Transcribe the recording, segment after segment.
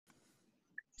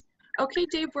Okay,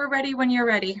 Dave, we're ready when you're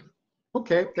ready.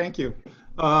 Okay, thank you.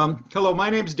 Hello, my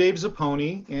name is Dave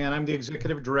Zapponi, and I'm the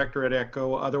Executive Director at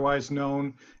ECHO, otherwise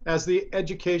known as the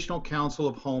Educational Council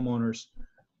of Homeowners.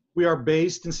 We are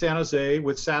based in San Jose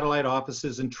with satellite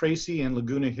offices in Tracy and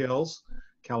Laguna Hills,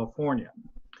 California.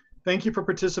 Thank you for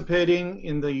participating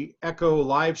in the ECHO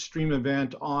live stream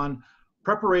event on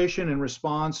preparation and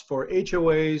response for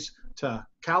HOAs to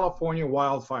California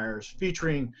wildfires,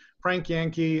 featuring Frank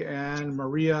Yankey and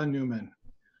Maria Neumann.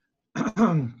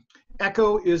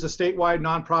 ECHO is a statewide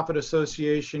nonprofit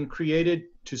association created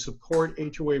to support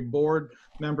HOA board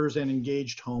members and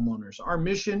engaged homeowners. Our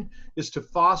mission is to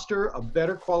foster a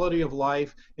better quality of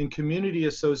life in community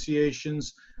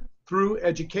associations through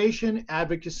education,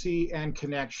 advocacy, and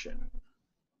connection.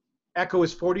 ECHO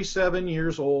is 47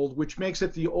 years old, which makes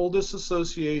it the oldest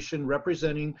association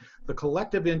representing the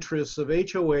collective interests of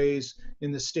HOAs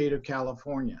in the state of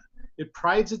California. It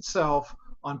prides itself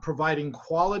on providing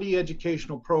quality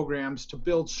educational programs to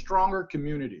build stronger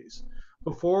communities.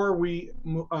 Before we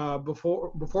move on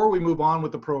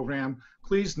with the program,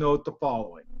 please note the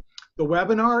following. The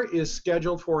webinar is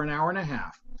scheduled for an hour and a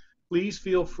half. Please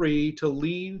feel free to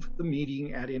leave the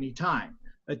meeting at any time.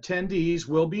 Attendees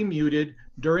will be muted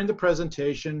during the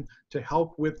presentation to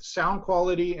help with sound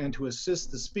quality and to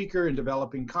assist the speaker in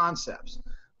developing concepts.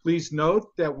 Please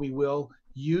note that we will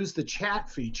use the chat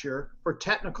feature for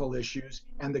technical issues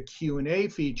and the Q&A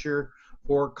feature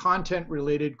for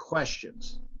content-related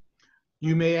questions.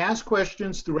 You may ask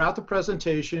questions throughout the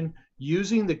presentation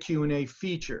using the Q&A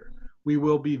feature. We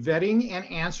will be vetting and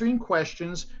answering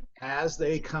questions as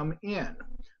they come in.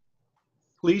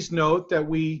 Please note that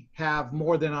we have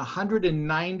more than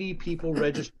 190 people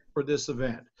registered for this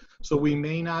event, so we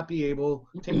may not be able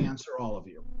to answer all of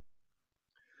you.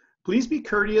 Please be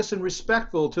courteous and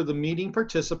respectful to the meeting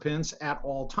participants at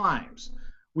all times.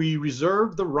 We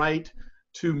reserve the right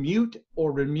to mute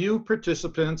or remove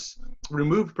participants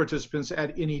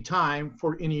at any time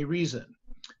for any reason.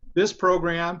 This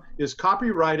program is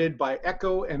copyrighted by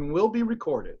ECHO and will be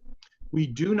recorded. We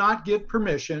do not give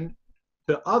permission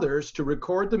to others to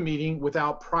record the meeting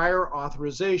without prior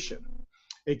authorization.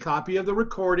 A copy of the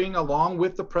recording along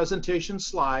with the presentation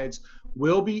slides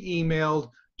will be emailed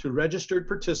to registered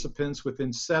participants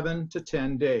within 7 to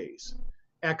 10 days.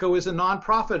 ECHO is a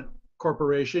nonprofit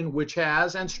corporation which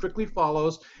has and strictly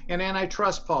follows an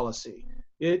antitrust policy.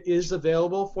 It is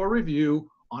available for review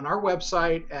on our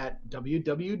website at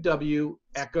www.echo-ca.org.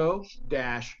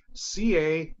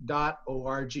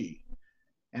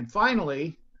 And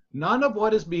finally, none of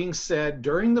what is being said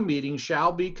during the meeting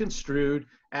shall be construed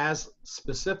as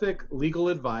specific legal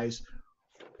advice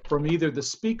from either the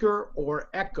speaker or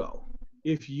ECHO.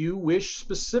 If you wish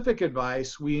specific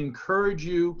advice, we encourage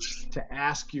you to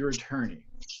ask your attorney.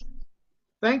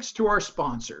 Thanks to our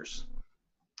sponsors.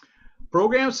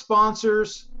 Program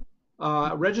sponsors,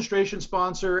 registration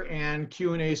sponsor, and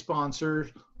Q&A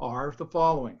sponsors are the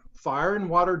following: Fire and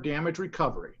Water Damage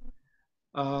Recovery.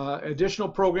 Additional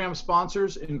program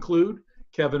sponsors include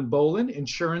Kevin Boland,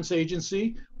 Insurance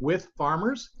Agency with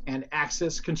Farmers, and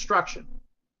Access Construction.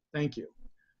 Thank you.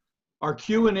 Our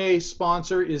Q&A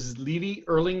sponsor is Levy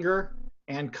Erlinger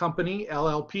and Company,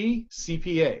 LLP,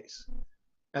 CPAs.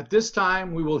 At this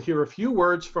time, we will hear a few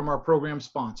words from our program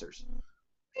sponsors.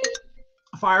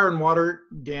 Fire and Water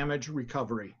Damage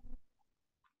Recovery.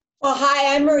 Well,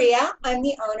 hi, I'm Maria. I'm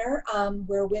the owner.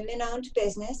 We're a women-owned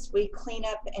business. We clean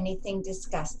up anything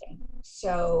disgusting.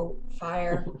 So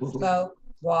fire, smoke,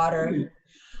 water,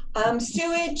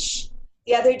 sewage.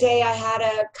 The other day I had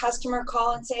a customer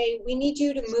call and say, we need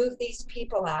you to move these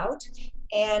people out.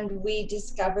 And we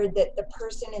discovered that the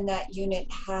person in that unit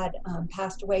had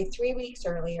passed away 3 weeks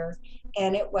earlier,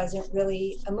 and it wasn't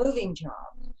really a moving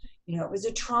job. You know, it was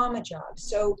a trauma job.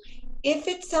 So if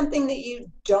it's something that you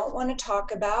don't want to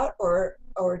talk about or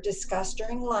discuss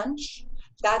during lunch,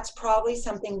 that's probably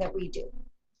something that we do.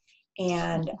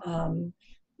 And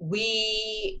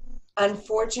we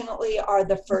unfortunately are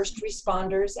the first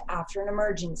responders after an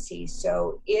emergency.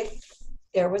 So if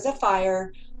there was a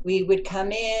fire, we would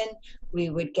come in, we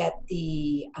would get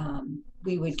the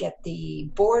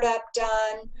board up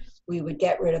done, we would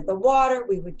get rid of the water,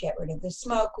 we would get rid of the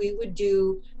smoke, we would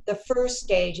do the first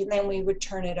stage, and then we would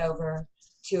turn it over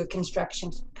to a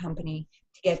construction company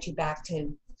to get you back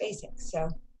to basics. So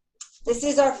this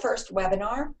is our first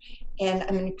webinar, and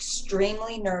I'm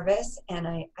extremely nervous, and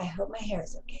I hope my hair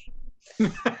is okay.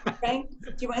 Frank,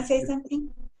 do you want to say something?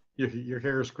 Your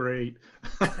hair is great.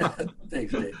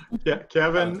 Thanks, Dave. Yeah,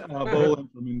 Kevin Boland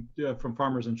from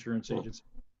Farmers Insurance Agency.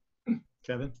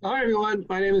 Kevin? Hi, everyone.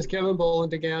 My name is Kevin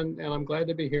Boland again, and I'm glad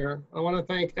to be here. I want to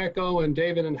thank Echo and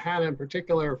David and Hannah in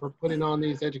particular for putting on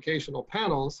these educational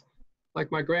panels.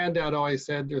 Like my granddad always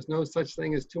said, there's no such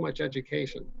thing as too much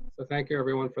education. So thank you,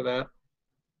 everyone, for that.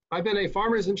 I've been a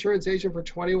farmer's insurance agent for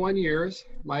 21 years.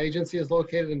 My agency is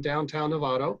located in downtown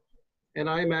Novato, and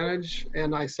I manage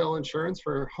and I sell insurance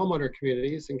for homeowner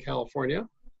communities in California.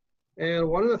 And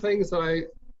one of the things that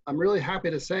I'm really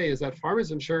happy to say is that farmers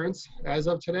insurance, as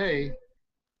of today,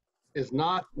 is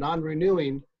not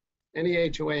non-renewing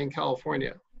any HOA in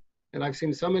California. And I've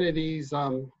seen so many of these,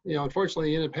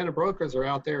 unfortunately, independent brokers are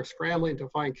out there scrambling to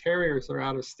find carriers that are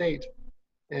out of state.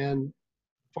 And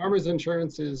farmers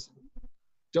insurance is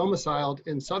domiciled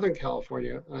in Southern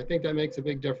California, and I think that makes a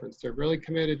big difference. They're really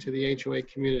committed to the HOA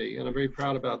community, and I'm very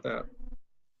proud about that.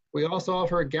 We also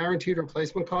offer a guaranteed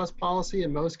replacement cost policy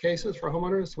in most cases for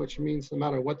homeowners, which means no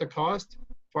matter what the cost,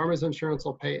 farmers insurance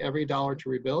will pay every dollar to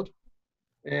rebuild.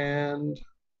 And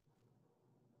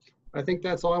I think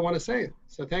that's all I want to say.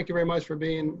 So thank you very much for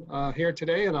being here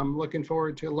today, and I'm looking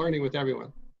forward to learning with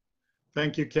everyone.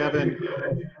 Thank you, Kevin.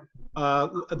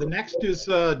 The next is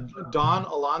Dawn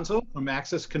Alonso from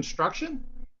Access Construction.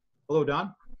 Hello,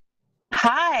 Dawn.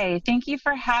 Hi, thank you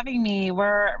for having me.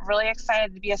 We're really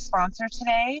excited to be a sponsor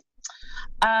today.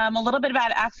 A little bit about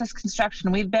Access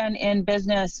Construction. We've been in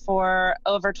business for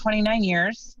over 29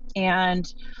 years,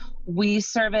 and we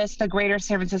service the greater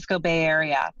San Francisco Bay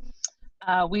Area.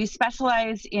 We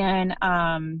specialize in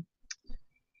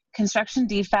construction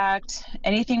defect,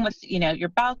 anything with, your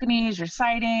balconies, your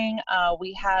siding.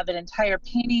 We have an entire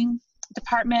painting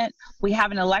department. We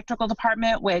have an electrical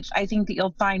department, which I think that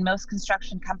you'll find most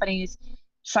construction companies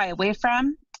shy away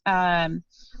from.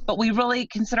 But we really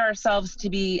consider ourselves to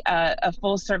be a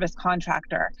full service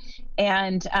contractor.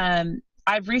 And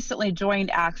I've recently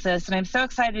joined Access, and I'm so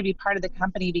excited to be part of the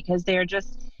company because they're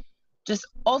just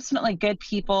ultimately good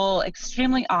people,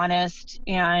 extremely honest,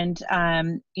 and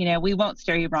we won't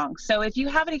steer you wrong. So if you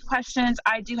have any questions,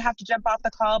 I do have to jump off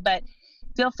the call, but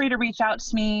feel free to reach out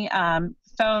to me,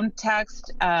 phone,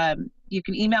 text, you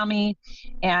can email me,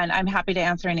 and I'm happy to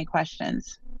answer any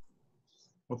questions.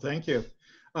 Well, thank you.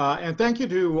 And thank you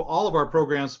to all of our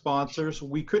program sponsors.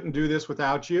 We couldn't do this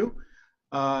without you.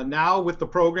 Now with the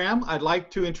program, I'd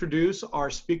like to introduce our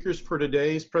speakers for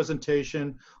today's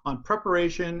presentation on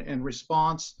preparation and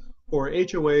response for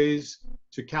HOAs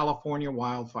to California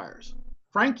wildfires.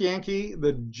 Frank Yankey,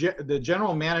 the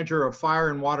General Manager of Fire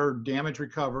and Water Damage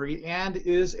Recovery, and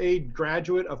is a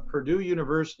graduate of Purdue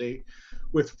University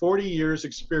with 40 years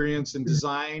experience in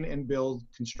design and build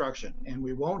construction. And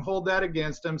we won't hold that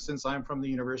against him since I'm from the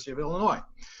University of Illinois.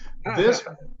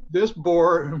 This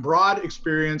broad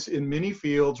experience in many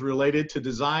fields related to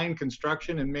design,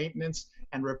 construction, and maintenance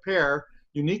and repair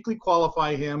uniquely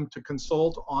qualify him to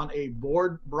consult on a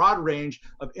broad range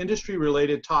of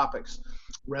industry-related topics.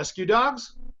 Rescue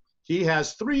dogs? He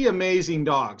has 3 amazing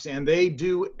dogs, and they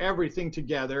do everything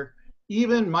together,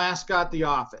 even mascot the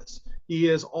office. He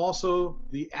is also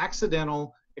the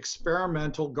accidental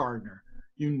experimental gardener.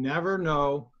 You never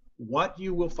know what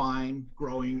you will find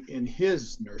growing in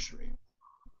his nursery.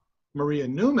 Maria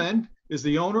Neumann is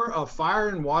the owner of Fire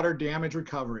and Water Damage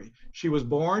Recovery. She was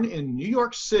born in New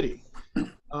York City,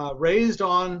 raised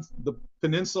on the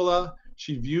peninsula.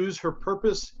 She views her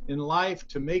purpose in life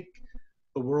to make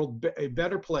the world a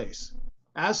better place.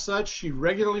 As such, she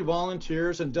regularly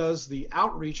volunteers and does the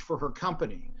outreach for her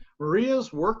company.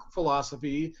 Maria's work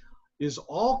philosophy is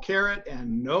all carrot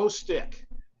and no stick.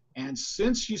 And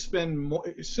since you spend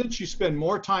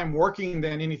more time working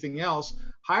than anything else,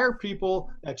 hire people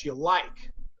that you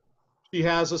like. She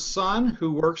has a son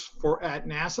who works at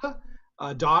NASA,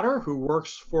 a daughter who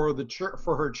works for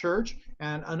her church,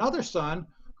 and another son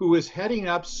who is heading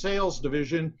up a sales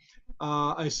division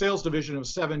of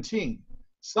 17.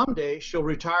 Someday she'll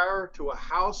retire to a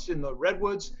house in the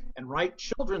redwoods and write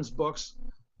children's books.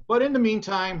 But in the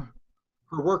meantime,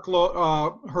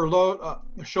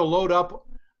 she'll load up.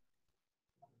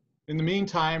 In the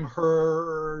meantime,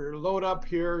 her load up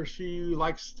here, she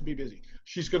likes to be busy.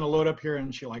 She's going to load up here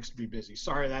and she likes to be busy.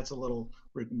 Sorry, that's a little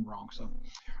written wrong.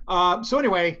 So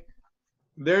anyway,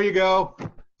 there you go.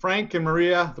 Frank and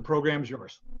Maria, the program's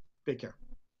yours. Take care.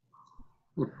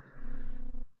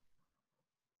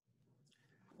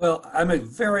 Well, I'm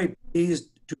very pleased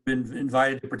to have been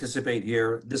invited to participate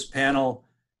here. This panel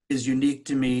is unique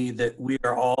to me that we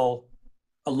are all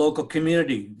a local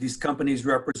community. These companies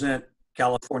represent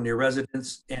California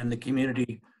residents and the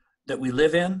community that we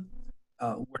live in.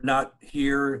 We're not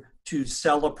here to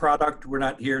sell a product. We're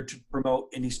not here to promote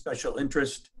any special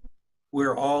interest.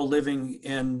 We're all living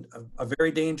in a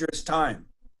very dangerous time.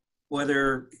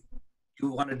 Whether you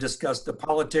want to discuss the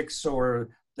politics or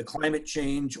the climate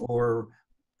change or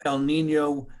El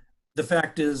Nino. The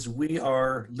fact is we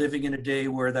are living in a day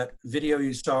where that video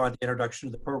you saw at the introduction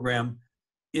of the program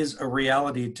is a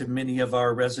reality to many of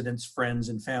our residents, friends,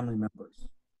 and family members.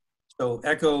 So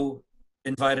ECHO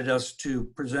invited us to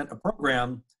present a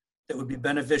program that would be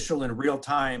beneficial in real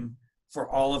time for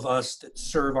all of us that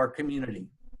serve our community.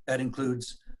 That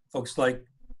includes folks like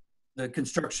the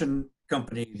construction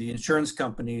company, the insurance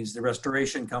companies, the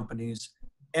restoration companies,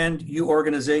 and you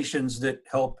organizations that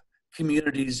help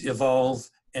communities evolve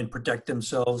and protect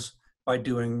themselves by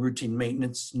doing routine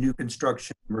maintenance, new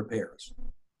construction, and repairs.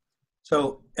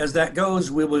 So as that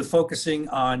goes, we will be focusing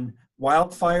on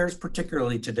wildfires,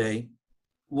 particularly today.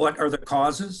 What are the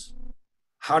causes?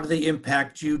 How do they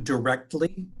impact you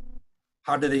directly?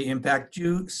 How do they impact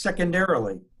you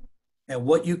secondarily? And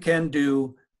what you can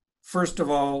do, first of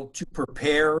all, to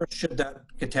prepare should that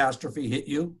catastrophe hit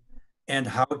you, and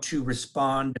how to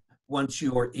respond once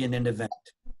you are in an event.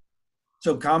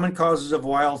 So common causes of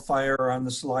wildfire are on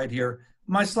the slide here.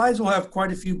 My slides will have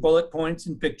quite a few bullet points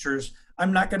and pictures.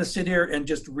 I'm not going to sit here and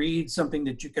just read something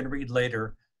that you can read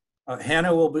later.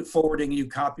 Hannah will be forwarding you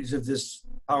copies of this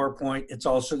PowerPoint. It's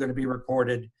also going to be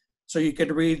recorded, so you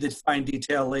can read the fine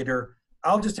detail later.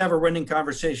 I'll just have a running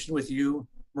conversation with you.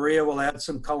 Maria will add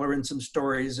some color and some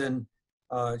stories, and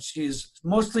she's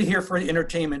mostly here for the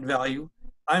entertainment value.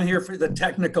 I'm here for the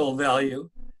technical value.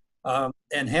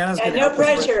 And Hannah's Yeah, no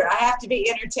pressure. I have to be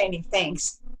entertaining.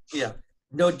 Thanks. Yeah,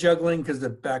 no juggling because the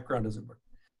background doesn't work.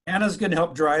 Hannah's going to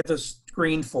help drive the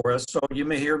screen for us, so you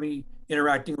may hear me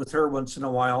interacting with her once in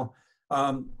a while.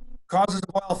 Causes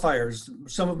of wildfires.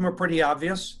 Some of them are pretty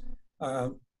obvious.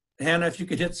 Hannah, if you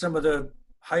could hit some of the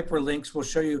hyperlinks, we'll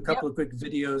show you a couple of quick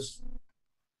videos.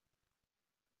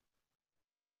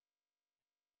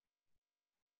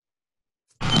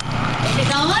 Is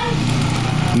it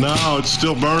on? No, it's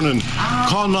still burning.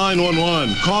 Call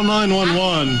 911. Call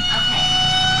 911.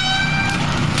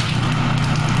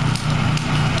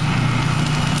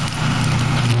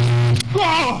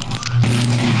 Whoa!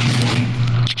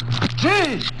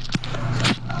 Jeez!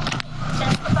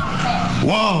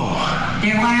 Whoa!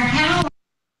 Dear fire power.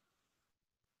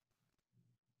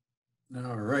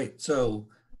 All right, so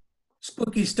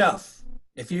spooky stuff.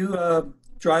 If you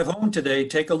drive home today,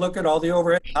 take a look at all the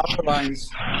overhead power lines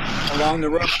along the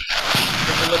road.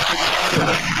 Take a look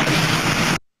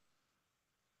at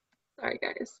Sorry,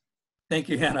 guys. Thank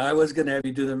you, Hannah. I was going to have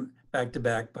you do them back to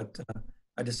back, but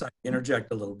I decided to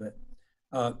interject a little bit.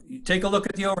 You take a look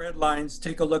at the overhead lines,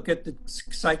 take a look at the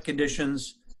site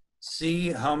conditions,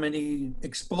 see how many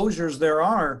exposures there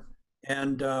are.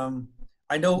 And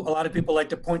I know a lot of people like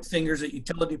to point fingers at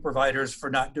utility providers for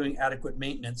not doing adequate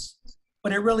maintenance,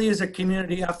 but it really is a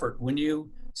community effort. When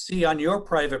you see on your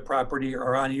private property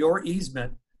or on your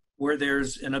easement where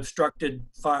there's an obstructed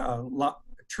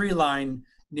tree line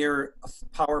near a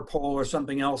power pole or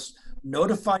something else,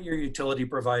 notify your utility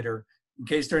provider in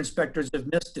case their inspectors have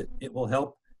missed it. It will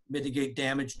help mitigate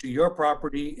damage to your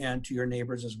property and to your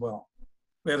neighbors as well.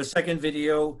 We have a second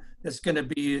video that's going to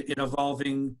be an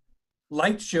evolving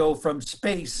light show from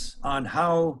space on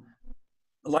how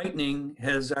lightning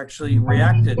has actually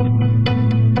reacted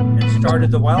and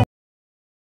started the wildfire.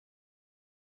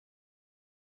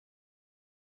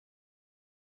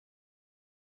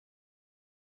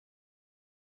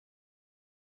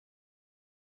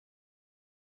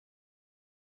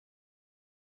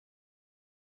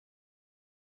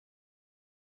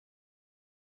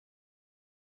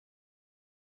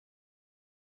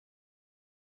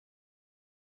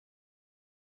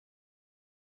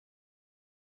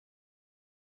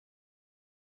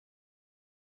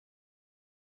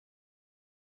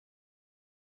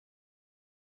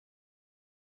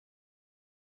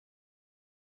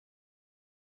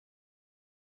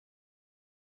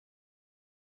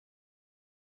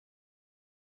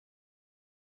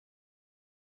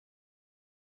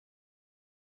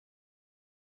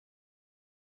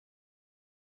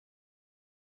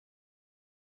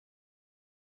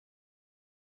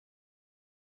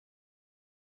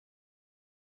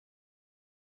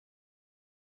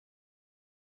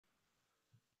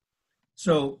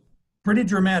 So pretty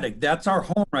dramatic. That's our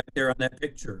home right there on that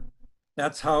picture.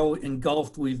 That's how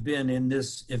engulfed we've been in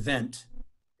this event.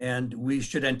 And we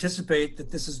should anticipate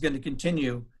that this is going to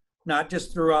continue, not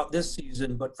just throughout this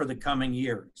season, but for the coming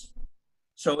years.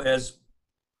 So as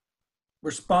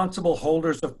responsible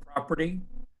holders of property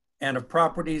and of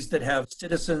properties that have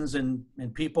citizens and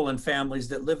people and families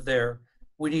that live there,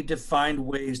 we need to find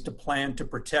ways to plan to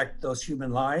protect those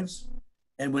human lives,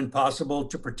 and when possible,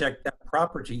 to protect that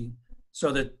property so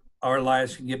that our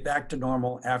lives can get back to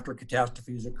normal after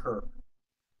catastrophes occur.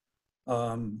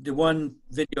 The one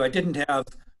video I didn't have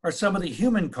are some of the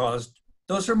human caused.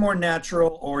 Those are more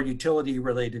natural or utility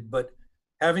related, but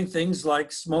having things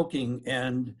like smoking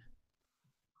and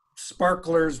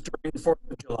sparklers during the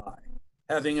 4th of July,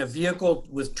 having a vehicle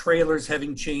with trailers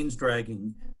having chains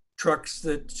dragging, trucks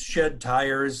that shed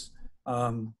tires,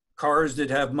 cars that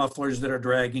have mufflers that are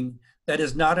dragging. That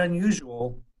is not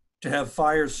unusual to have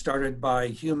fires started by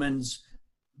humans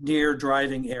near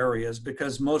driving areas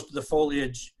because most of the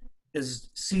foliage is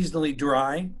seasonally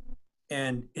dry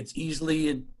and it's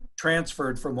easily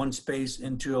transferred from one space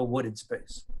into a wooded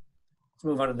space. Let's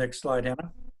move on to the next slide,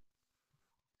 Hannah.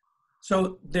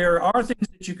 So there are things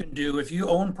that you can do if you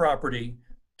own property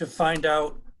to find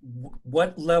out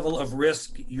what level of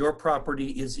risk your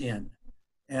property is in.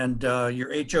 And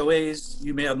your HOAs,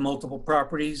 you may have multiple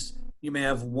properties, you may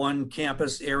have one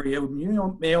campus area,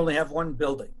 you may only have one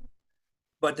building.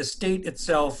 But the state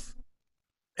itself,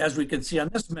 as we can see on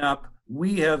this map,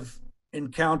 we have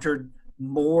encountered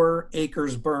more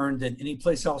acres burned than any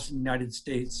place else in the United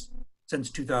States since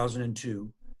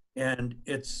 2002. And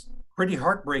it's pretty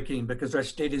heartbreaking because our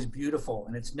state is beautiful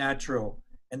and it's natural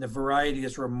and the variety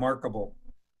is remarkable,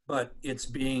 but it's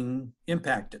being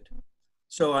impacted.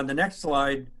 So on the next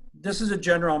slide, this is a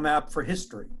general map for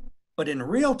history, but in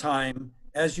real time,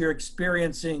 as you're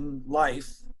experiencing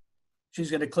life,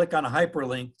 she's going to click on a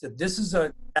hyperlink that this is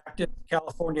an active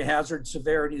California hazard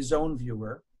severity zone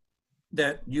viewer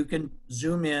that you can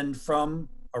zoom in from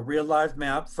a real live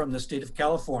map from the state of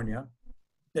California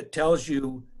that tells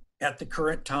you at the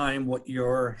current time what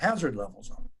your hazard levels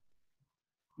are.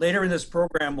 Later in this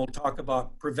program, we'll talk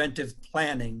about preventive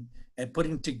planning and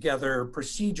putting together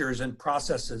procedures and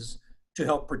processes to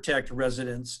help protect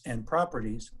residents and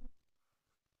properties.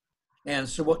 And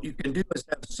so what you can do is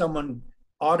have someone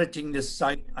auditing this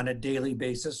site on a daily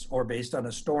basis or based on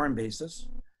a storm basis,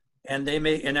 and they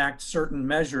may enact certain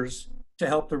measures to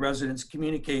help the residents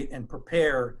communicate and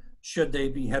prepare should they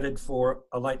be headed for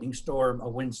a lightning storm, a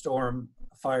windstorm,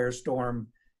 a firestorm,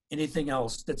 anything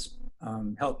else that's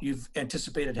you've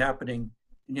anticipated happening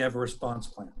and you have a response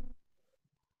plan.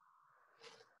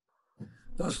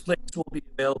 Those links will be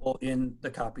available in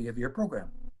the copy of your program.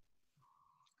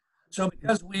 So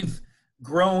because we've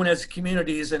grown as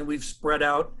communities and we've spread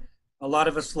out, a lot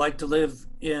of us like to live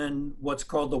in what's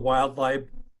called the wildlife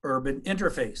urban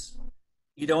interface.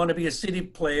 You don't want to be a city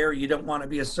player, you don't want to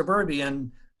be a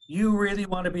suburban, you really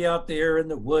want to be out there in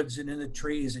the woods and in the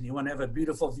trees, and you want to have a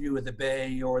beautiful view of the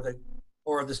bay or the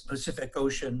Pacific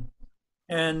Ocean.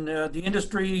 And the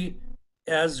industry,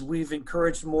 as we've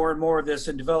encouraged more and more of this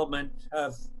in development,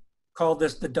 have called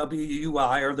this the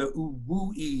WUI or the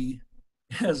WUE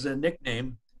as a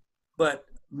nickname, but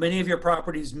many of your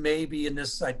properties may be in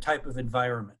this type of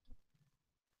environment.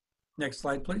 Next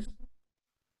slide, please.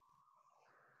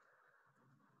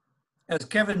 As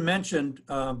Kevin mentioned,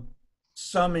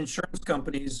 some insurance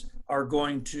companies are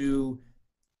going to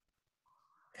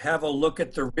have a look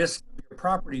at the risk of your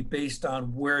property based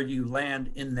on where you land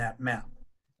in that map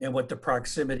and what the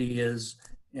proximity is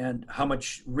and how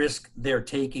much risk they're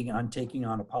taking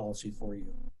on a policy for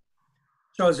you.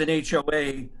 So as an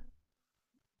HOA,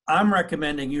 I'm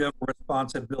recommending you have a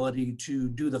responsibility to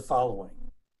do the following.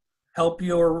 Help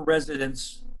your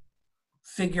residents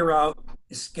figure out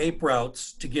escape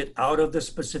routes to get out of the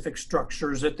specific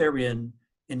structures that they're in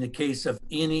the case of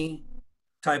any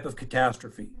type of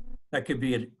catastrophe. That could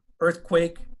be an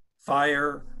earthquake,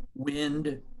 fire,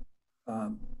 wind,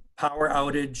 power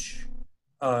outage,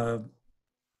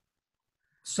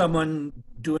 someone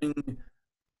doing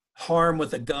harm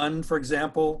with a gun, for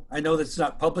example. I know that's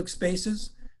not public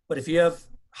spaces, but if you have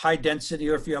high density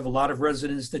or if you have a lot of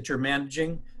residents that you're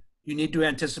managing, you need to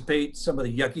anticipate some of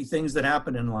the yucky things that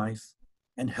happen in life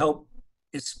and help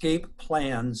escape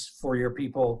plans for your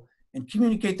people and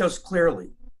communicate those clearly.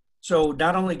 So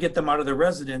not only get them out of the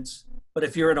residence, but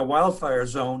if you're in a wildfire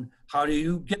zone, how do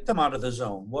you get them out of the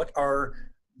zone? What are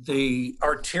the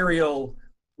arterial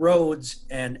roads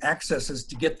and accesses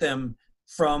to get them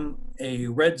from a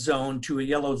red zone to a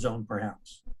yellow zone,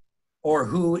 perhaps? Or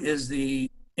who is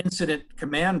the incident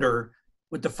commander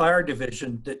with the fire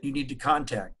division that you need to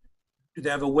contact? Do they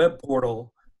have a web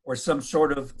portal or some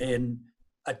sort of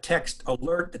a text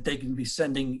alert that they can be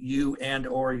sending you and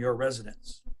or your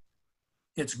residents?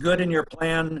 It's good in your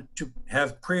plan to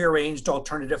have prearranged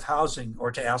alternative housing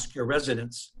or to ask your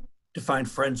residents to find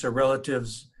friends or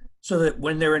relatives so that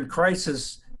when they're in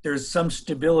crisis, there's some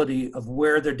stability of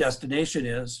where their destination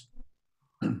is.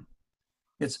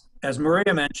 It's, as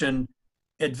Maria mentioned,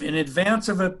 in advance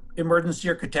of an emergency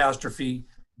or catastrophe,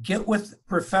 get with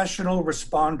professional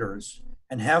responders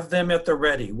and have them at the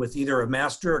ready with either a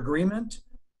master agreement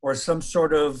or some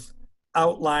sort of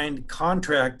outlined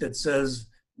contract that says,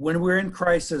 when we're in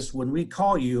crisis, when we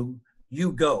call you,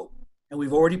 you go. And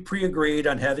we've already pre-agreed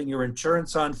on having your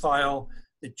insurance on file,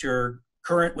 that you're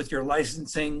current with your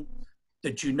licensing,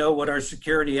 that you know what our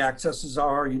security accesses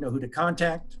are, you know who to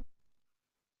contact.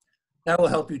 That will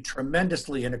help you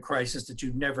tremendously in a crisis that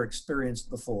you've never experienced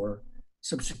before.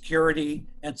 Some security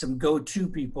and some go-to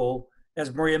people.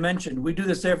 As Maria mentioned, we do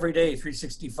this every day,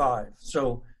 365.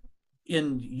 So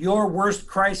in your worst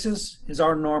crisis is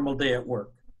our normal day at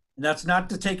work. And that's not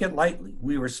to take it lightly.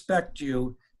 We respect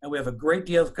you, and we have a great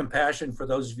deal of compassion for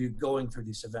those of you going through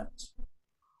these events.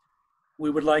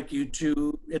 We would like you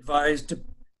to advise to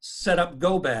set up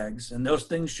go bags, and those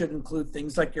things should include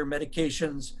things like your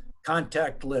medications,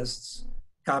 contact lists,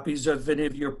 copies of any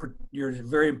of your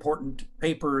very important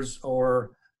papers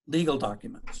or legal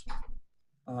documents.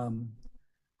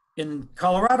 In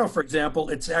Colorado, for example,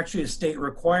 it's actually a state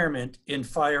requirement in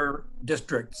fire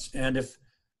districts. And if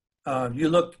you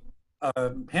look,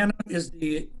 Hannah, is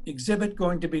the exhibit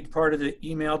going to be part of the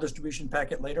email distribution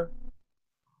packet later?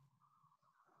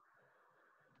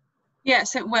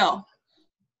 Yes, it will.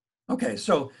 Okay,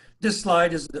 so this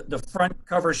slide is the front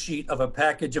cover sheet of a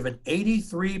package of an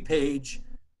 83-page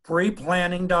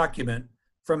pre-planning document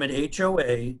from an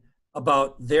HOA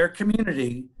about their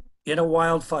community in a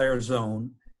wildfire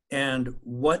zone and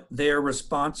what their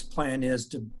response plan is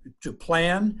to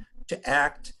plan, to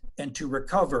act, and to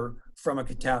recover from a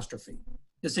catastrophe.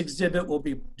 This exhibit will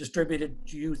be distributed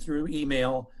to you through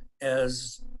email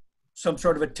as some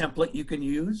sort of a template you can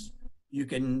use. You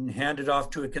can hand it off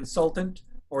to a consultant,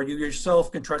 or you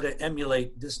yourself can try to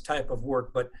emulate this type of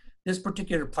work. But this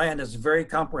particular plan is very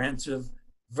comprehensive,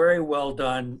 very well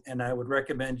done, and I would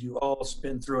recommend you all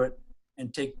spin through it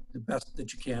and take the best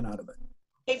that you can out of it.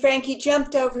 Hey, Frank, you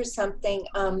jumped over something.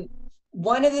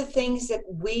 One of the things that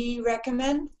we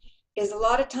recommend is a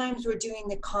lot of times we're doing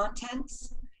the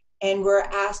contents and we're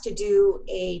asked to do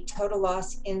a total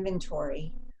loss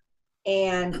inventory,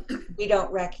 and we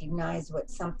don't recognize what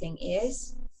something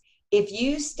is. If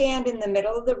you stand in the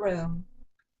middle of the room,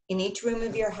 in each room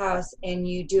of your house, and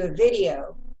you do a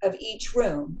video of each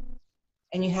room,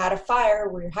 and you had a fire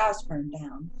where your house burned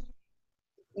down,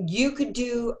 you could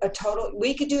do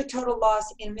we could do a total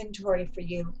loss inventory for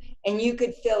you, and you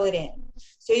could fill it in.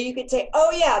 So you could say,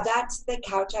 oh yeah, that's the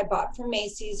couch I bought from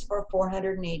Macy's for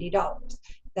 $480.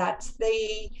 That's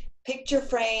the picture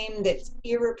frame that's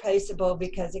irreplaceable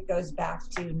because it goes back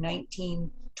to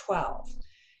 1912.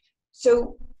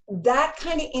 So that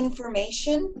kind of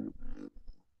information,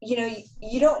 you know,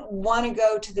 you don't want to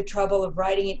go to the trouble of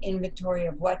writing an inventory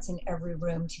of what's in every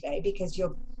room today because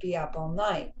you'll be up all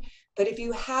night. But if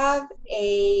you have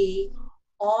a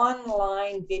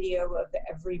online video of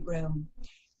every room,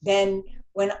 then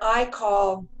when I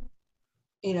call,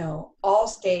 you know,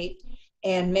 Allstate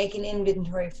and make an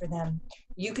inventory for them,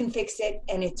 you can fix it,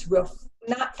 and it's real,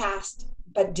 not fast,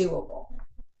 but doable.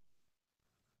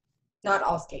 Not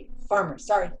Allstate, Farmers,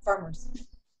 sorry, Farmers.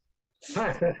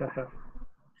 Okay,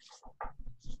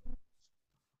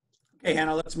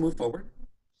 Hannah, let's move forward.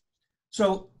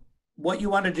 So what you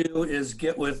want to do is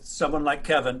get with someone like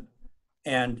Kevin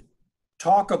and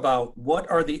talk about what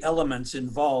are the elements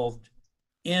involved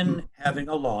in having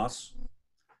a loss,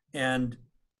 and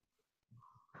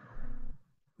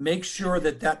make sure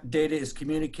that that data is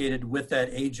communicated with that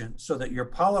agent so that your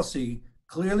policy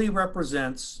clearly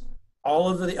represents all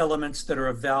of the elements that are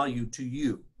of value to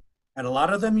you. And a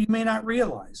lot of them you may not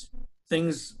realize.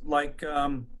 Things like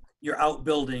your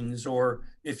outbuildings, or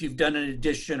if you've done an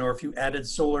addition, or if you added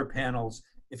solar panels.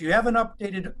 If you haven't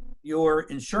updated your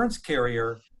insurance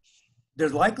carrier,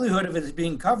 there's likelihood of it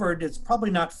being covered. It's probably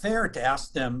not fair to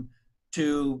ask them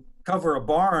to cover a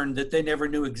barn that they never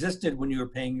knew existed when you were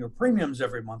paying your premiums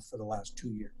every month for the last 2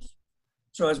 years.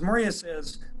 So as Maria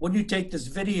says, when you take this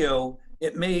video,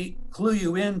 it may clue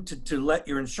you in to let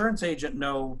your insurance agent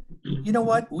know, you know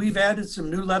what, we've added some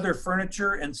new leather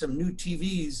furniture and some new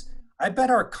TVs. I bet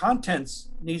our contents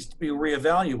needs to be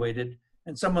reevaluated,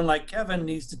 and someone like Kevin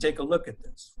needs to take a look at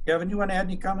this. Kevin, you want to add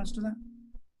any comments to that?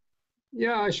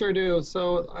 Yeah, I sure do.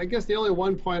 So I guess the only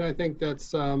one point I think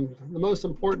that's the most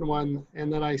important one,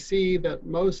 and that I see that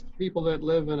most people that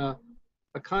live in a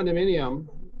condominium,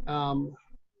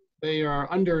 they are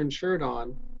underinsured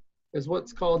on, is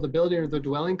what's called the building or the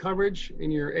dwelling coverage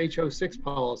in your HO6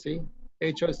 policy.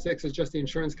 HO6 is just the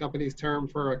insurance company's term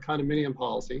for a condominium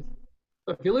policy.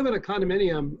 So if you live in a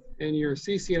condominium and your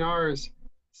CC&Rs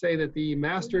say that the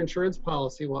master insurance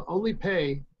policy will only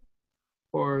pay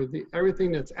for everything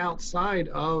that's outside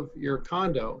of your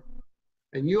condo,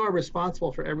 and you are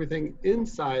responsible for everything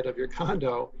inside of your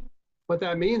condo, What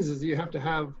that means is you have to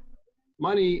have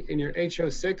money in your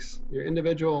HO6, your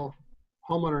individual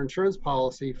homeowner insurance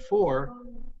policy, for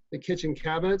the kitchen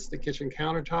cabinets, the kitchen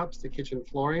countertops, the kitchen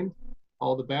flooring,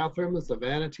 all the bathrooms, the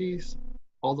vanities,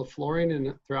 all the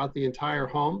flooring throughout the entire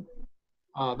home,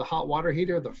 the hot water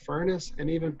heater, the furnace, and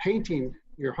even painting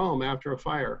your home after a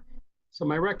fire. So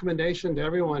my recommendation to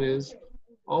everyone is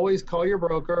always call your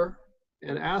broker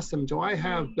and ask them, do I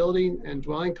have building and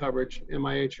dwelling coverage in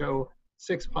my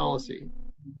HO6 policy?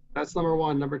 That's number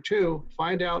one. Number two,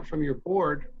 find out from your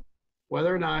board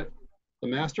whether or not the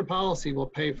master policy will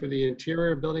pay for the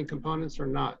interior building components or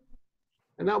not.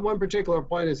 And that one particular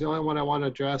point is the only one I want to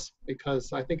address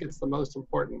because I think it's the most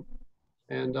important.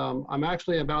 And I'm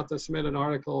actually about to submit an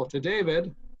article to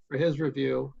David for his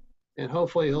review, and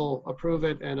hopefully he'll approve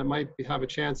it, and it might have a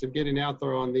chance of getting out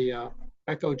there on the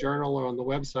Echo Journal or on the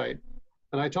website.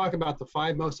 And I talk about the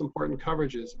 5 most important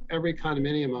coverages every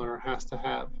condominium owner has to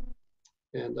have.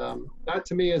 And that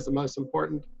to me is the most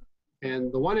important,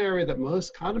 and the one area that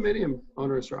most condominium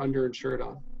owners are underinsured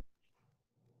on.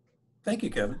 Thank you,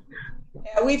 Kevin.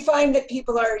 Yeah, we find that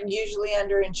people are usually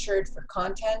underinsured for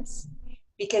contents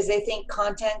because they think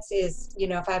contents is, you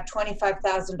know, if I have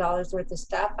 $25,000 worth of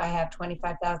stuff, I have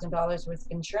 $25,000 worth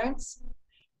of insurance.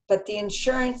 But the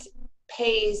insurance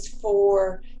pays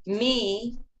for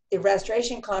me, the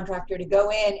restoration contractor, to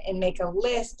go in and make a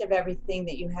list of everything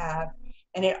that you have.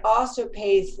 And it also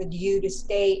pays for you to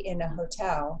stay in a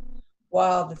hotel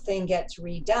while the thing gets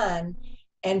redone.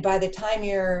 And by the time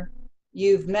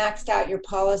you've maxed out your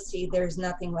policy, there's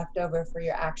nothing left over for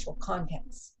your actual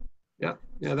contents.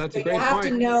 Yeah, that's a So great you have point.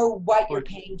 to know what you're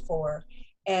paying for.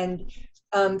 And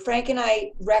Frank and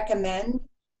I recommend,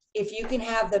 if you can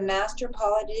have the master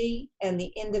policy and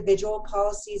the individual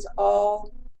policies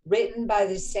all written by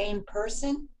the same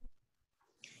person,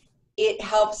 it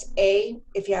helps,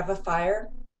 if you have a fire,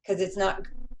 because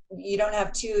you don't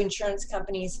have 2 insurance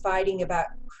companies fighting about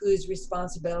whose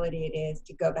responsibility it is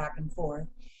to go back and forth.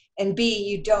 And B,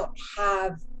 you don't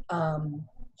have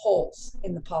holes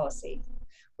in the policy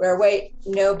where, wait,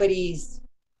 nobody's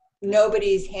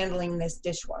handling this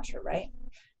dishwasher, right?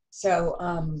 So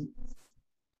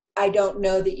I don't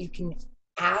know that you can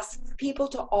ask people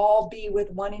to all be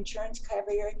with one insurance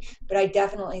carrier, but I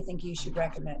definitely think you should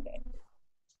recommend it.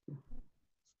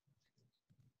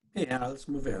 Okay, Hannah, let's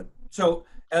move ahead. So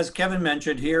as Kevin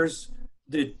mentioned, here's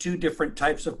the 2 different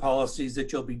types of policies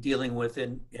that you'll be dealing with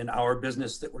in our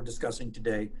business that we're discussing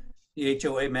today. The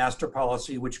HOA master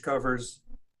policy, which covers,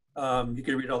 you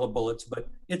can read all the bullets, but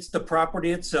it's the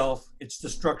property itself, it's the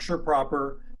structure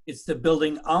proper, it's the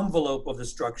building envelope of the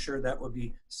structure. That would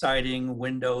be siding,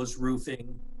 windows,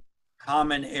 roofing,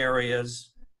 common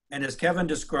areas. And as Kevin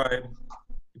described,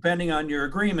 depending on your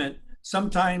agreement,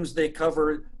 sometimes they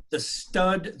cover the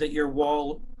stud that your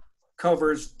wall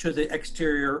covers to the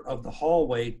exterior of the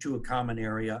hallway to a common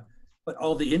area, but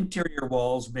all the interior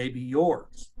walls may be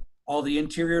yours. All the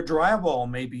interior drywall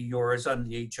may be yours on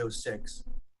the HO6.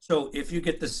 So if you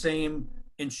get the same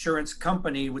insurance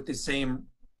company with the same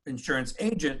insurance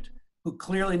agent who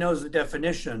clearly knows the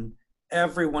definition,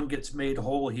 everyone gets made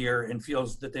whole here and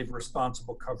feels that they've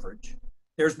responsible coverage.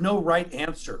 There's no right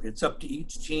answer. It's up to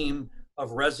each team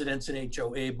of residents and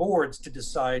HOA boards to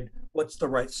decide what's the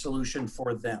right solution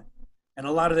for them. And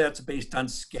a lot of that's based on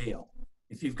scale.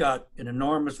 If you've got an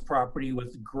enormous property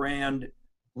with grand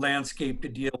landscape to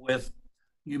deal with,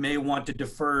 you may want to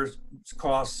defer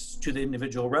costs to the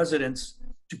individual residents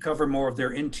to cover more of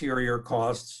their interior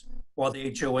costs, while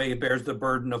the HOA bears the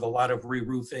burden of a lot of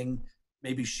re-roofing,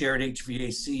 maybe shared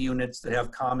HVAC units that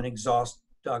have common exhaust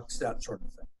ducts, that sort of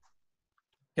thing.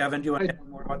 Kevin, do you want to add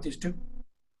more about these 2?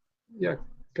 Yeah,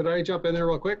 could I jump in there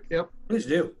real quick? Yep. Please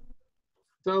do.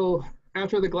 So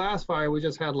after the glass fire we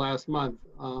just had last month,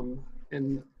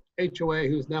 and HOA,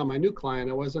 who's now my new client,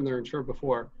 I wasn't their insured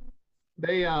before,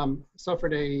 they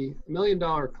suffered a $1 million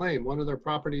claim. One of their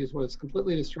properties was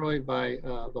completely destroyed by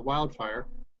the wildfire.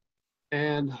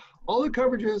 And all the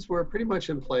coverages were pretty much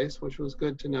in place, which was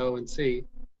good to know and see.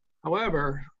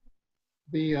 However,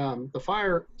 the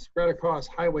fire spread across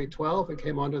Highway 12 and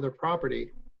came onto their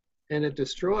property, and it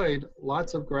destroyed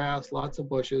lots of grass, lots of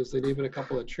bushes, and even a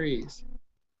couple of trees.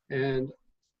 And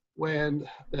when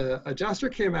the adjuster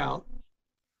came out,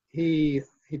 he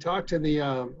talked to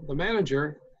the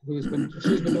manager, she's been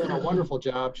doing a wonderful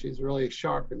job. She's really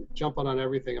sharp and jumping on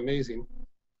everything, amazing.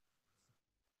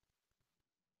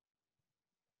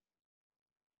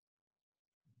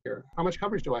 Here, how much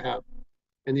coverage do I have?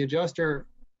 And the adjuster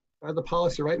had the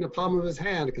policy right in the palm of his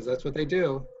hand, because that's what they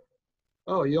do.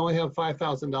 Oh, you only have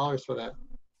 $5,000 for that.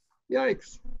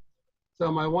 Yikes.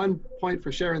 So my one point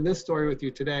for sharing this story with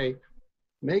you today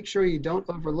make sure you don't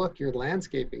overlook your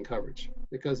landscaping coverage,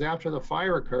 because after the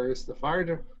fire occurs, the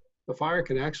fire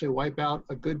can actually wipe out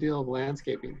a good deal of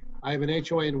landscaping. I have an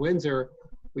HOA in Windsor.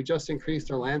 We just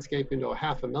increased our landscaping to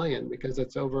 $500,000 because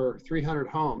it's over 300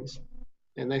 homes,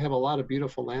 and they have a lot of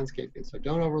beautiful landscaping. So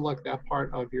don't overlook that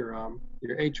part of your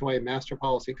HOA master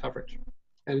policy coverage.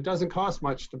 And it doesn't cost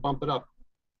much to bump it up,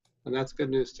 and that's good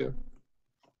news too.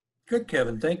 Good,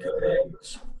 Kevin, thank you.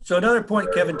 So another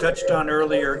point Kevin touched on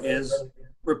earlier is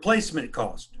replacement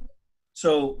cost.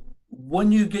 So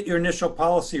when you get your initial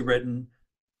policy written,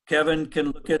 Kevin can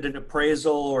look at an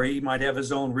appraisal, or he might have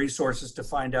his own resources to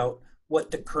find out what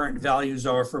the current values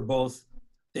are for both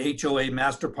the HOA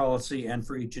master policy and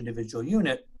for each individual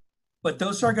unit. But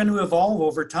those are going to evolve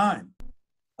over time.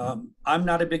 I'm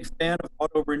not a big fan of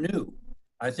auto renew.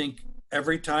 I think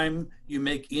every time you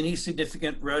make any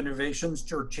significant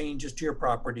renovations or changes to your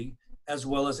property, as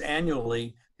well as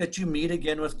annually, that you meet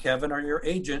again with Kevin or your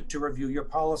agent to review your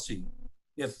policy.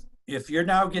 If you're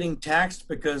now getting taxed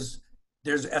because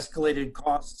there's escalated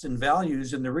costs and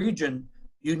values in the region,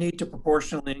 you need to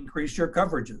proportionally increase your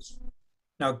coverages.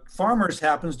 Now, Farmers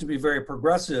happens to be very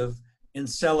progressive in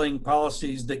selling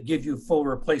policies that give you full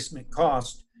replacement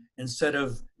cost instead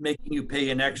of making you pay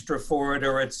an extra for it,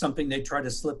 or it's something they try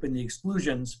to slip in the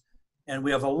exclusions. And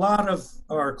we have a lot of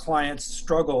our clients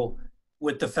struggle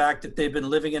with the fact that they've been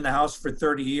living in the house for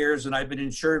 30 years and I've been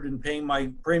insured and paying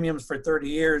my premiums for 30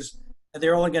 years and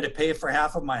they're only going to pay for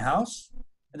half of my house.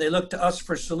 And they look to us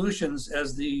for solutions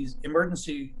as the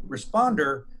emergency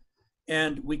responder,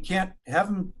 and we can't have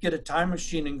them get a time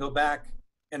machine and go back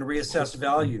and reassess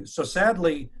values. So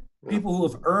sadly, people who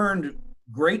have earned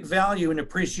great value and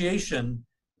appreciation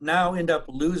now end up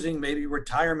losing maybe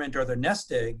retirement or their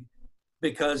nest egg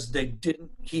because they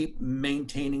didn't keep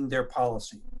maintaining their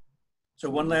policy. So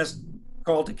one last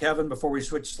call to Kevin before we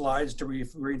switch slides to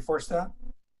reinforce that.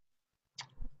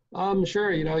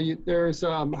 Sure. There's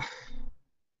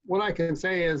what I can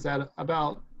say is that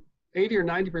about 80 or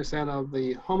 90% of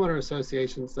the homeowner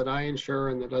associations that I insure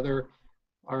and that other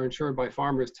are insured by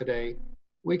Farmers today,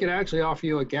 we can actually offer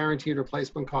you a guaranteed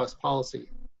replacement cost policy.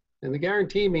 And the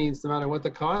guarantee means no matter what the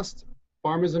cost,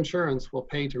 Farmers Insurance will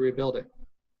pay to rebuild it.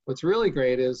 What's really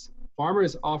great is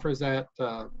Farmers offers that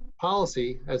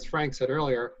policy, as Frank said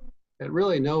earlier, at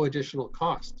really no additional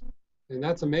cost. And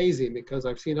that's amazing because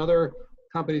I've seen other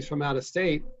companies from out of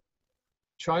state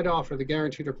try to offer the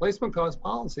guaranteed replacement cost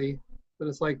policy, but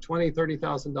it's like $20,000,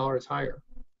 $30,000 higher.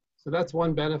 So that's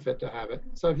one benefit to have it.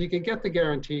 So if you can get the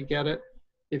guarantee, get it.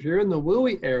 If you're in the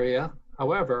WUI area,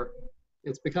 however,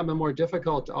 it's becoming more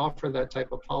difficult to offer that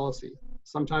type of policy.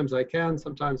 Sometimes I can,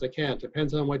 sometimes I can't.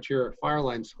 Depends on what your fire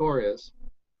line score is.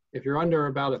 If you're under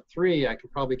about a 3, I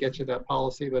could probably get you that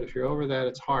policy, but if you're over that,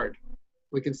 it's hard.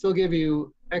 We can still give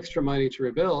you extra money to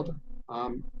rebuild,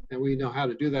 and we know how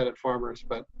to do that at Farmers,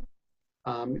 but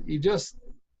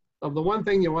the one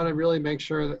thing you want to really make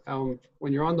sure that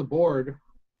when you're on the board,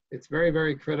 it's very,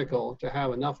 very critical to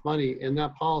have enough money in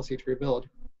that policy to rebuild.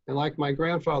 And like my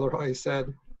grandfather always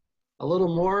said, a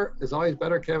little more is always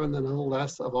better, Kevin, than a little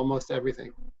less of almost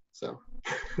everything. So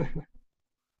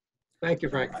thank you,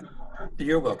 Frank.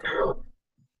 You're welcome.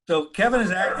 So Kevin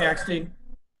is actually,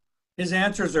 his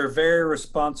answers are very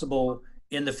responsible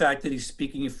in the fact that he's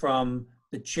speaking from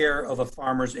the chair of a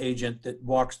farmer's agent that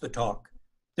walks the talk.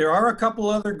 There are a couple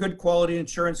other good quality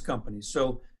insurance companies.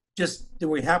 So just that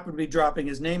we happen to be dropping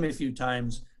his name a few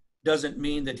times doesn't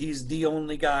mean that he's the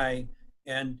only guy.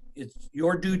 And it's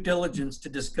your due diligence to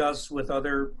discuss with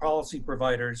other policy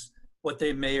providers what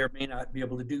they may or may not be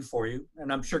able to do for you.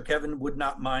 And I'm sure Kevin would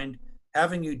not mind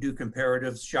having you do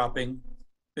comparative shopping,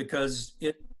 because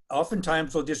it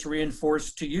oftentimes will just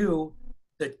reinforce to you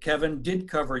that Kevin did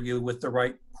cover you with the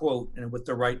right quote and with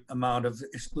the right amount of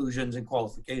exclusions and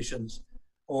qualifications.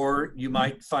 Or you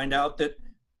might find out that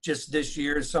just this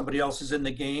year somebody else is in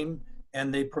the game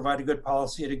and they provide a good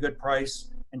policy at a good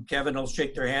price, and Kevin will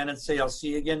shake their hand and say, I'll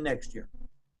see you again next year.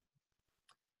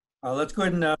 Let's go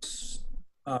ahead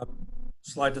and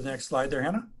slide to the next slide there,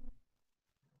 Hannah.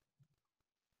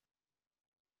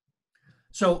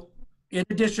 So in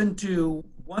addition to,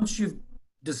 once you've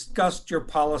discussed your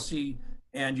policy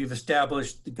and you've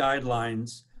established the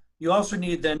guidelines, you also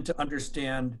need then to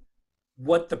understand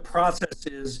what the process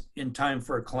is in time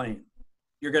for a claim.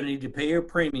 You're going to need to pay your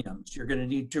premiums. You're going to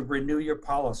need to renew your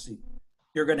policy.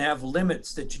 You're going to have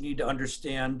limits that you need to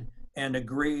understand and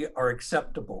agree are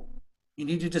acceptable. You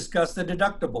need to discuss the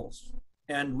deductibles.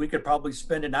 And we could probably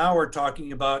spend an hour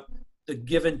talking about the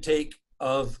give and take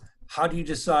of how do you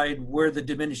decide where the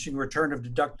diminishing return of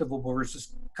deductible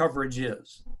versus coverage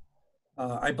is.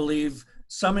 I believe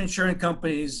some insurance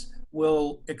companies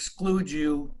will exclude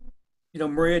you. You know,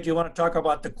 Maria, do you want to talk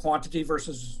about the quantity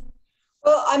versus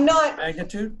Well, I'm not,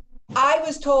 magnitude? I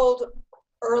was told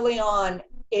early on,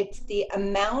 it's the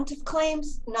amount of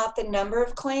claims, not the number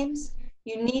of claims.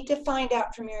 You need to find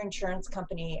out from your insurance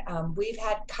company. We've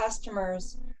had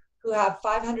customers who have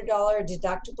 $500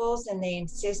 deductibles and they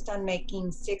insist on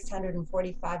making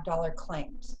 $645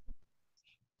 claims.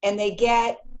 And they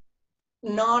get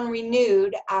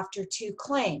non-renewed after 2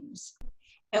 claims.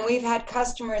 And we've had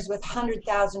customers with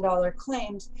 $100,000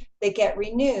 claims that get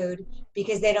renewed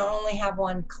because they don't only have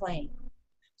 1 claim.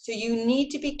 So you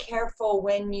need to be careful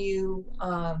when you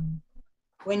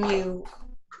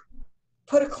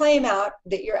put a claim out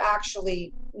that you're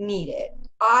actually needed.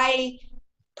 I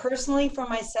personally, for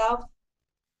myself,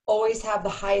 always have the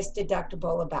highest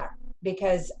deductible about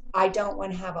because I don't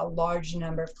want to have a large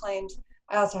number of claims.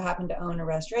 I also happen to own a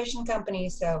restoration company,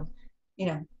 so you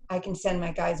know I can send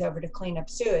my guys over to clean up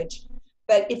sewage.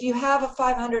 But if you have a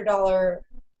 $500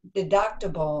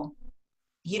 deductible,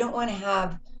 you don't want to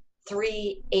have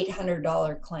 3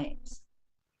 $800 claims.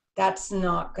 That's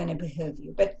not going to behoove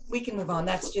you. But we can move on.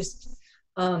 That's just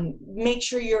make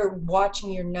sure you're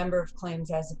watching your number of claims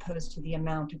as opposed to the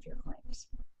amount of your claims.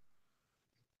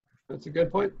 That's a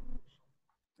good point.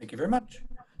 Thank you very much.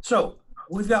 So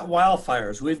we've got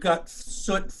wildfires. We've got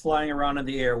soot flying around in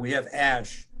the air. We have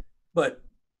ash. But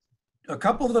a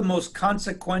couple of the most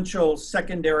consequential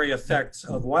secondary effects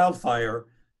of wildfire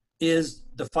is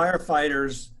the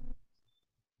firefighters'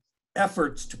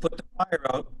 efforts to put the fire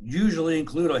out usually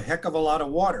include a heck of a lot of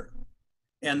water.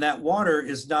 And that water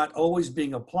is not always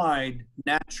being applied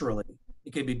naturally.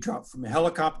 It can be dropped from a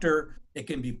helicopter. It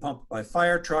can be pumped by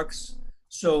fire trucks.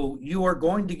 So you are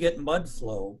going to get mud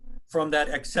flow from that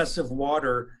excessive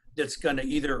water that's going to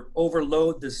either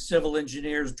overload the civil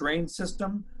engineer's drain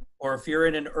system, or if you're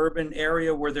in an urban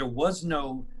area where there was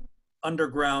no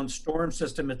underground storm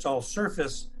system, it's all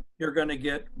surface, you're going to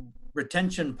get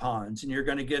retention ponds and you're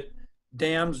going to get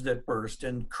dams that burst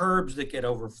and curbs that get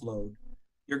overflowed.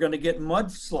 You're going to get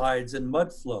mudslides and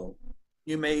mud flow.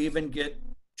 You may even get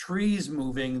trees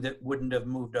moving that wouldn't have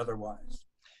moved otherwise.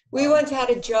 We once had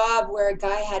a job where a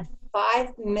guy had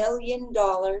 $5 million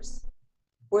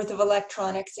worth of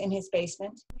electronics in his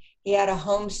basement. He had a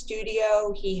home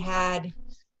studio. He had,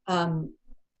 Los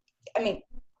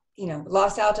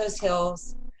Altos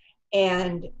Hills,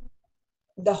 and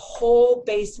the whole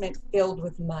basement filled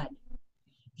with mud.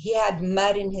 He had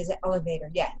mud in his elevator.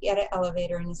 Yeah, he had an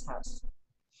elevator in his house.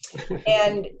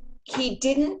 And he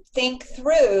didn't think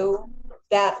through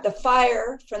that the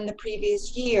fire from the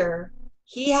previous year,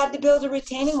 he had to build a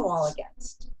retaining wall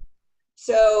against.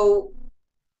 So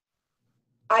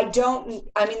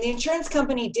the insurance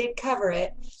company did cover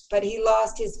it, but he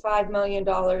lost his $5 million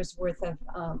worth of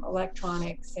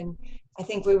electronics. And I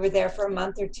think we were there for a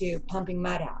month or 2 pumping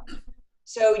mud out.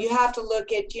 So you have to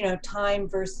look at, time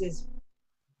versus,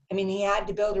 he had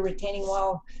to build a retaining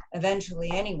wall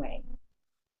eventually anyway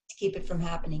to keep it from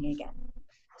happening again.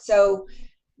 So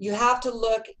you have to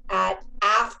look at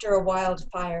after a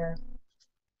wildfire,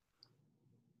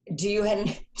 do you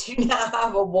now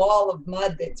have a wall of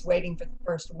mud that's waiting for the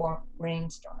first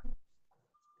rainstorm?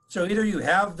 So either you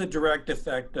have the direct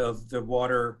effect of the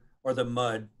water or the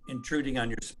mud intruding on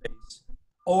your space,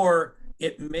 or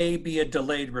it may be a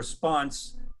delayed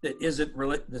response that isn't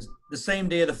really the same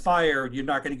day of the fire, you're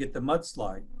not going to get the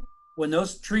mudslide. When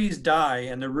those trees die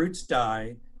and the roots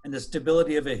die and the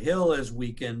stability of a hill is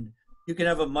weakened, you can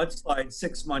have a mudslide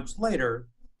 6 months later.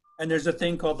 And there's a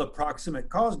thing called the proximate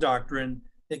cause doctrine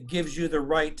that gives you the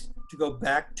right to go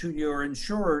back to your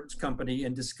insurance company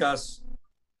and discuss,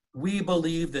 we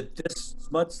believe that this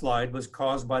mudslide was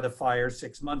caused by the fire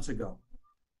 6 months ago.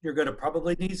 You're going to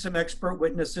probably need some expert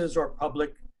witnesses or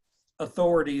public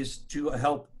authorities to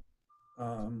help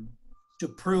to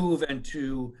prove and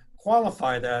to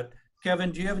qualify that.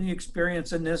 Kevin, do you have any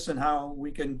experience in this and how we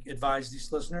can advise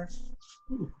these listeners?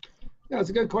 Yeah, it's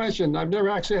a good question. I've never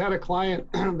actually had a client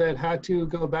that had to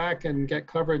go back and get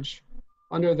coverage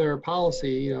under their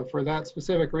policy, for that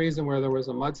specific reason where there was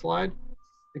a mudslide,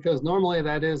 because normally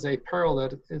that is a peril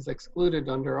that is excluded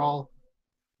under all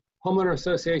homeowner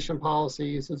association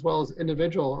policies as well as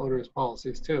individual owners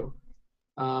policies too.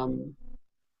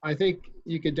 I think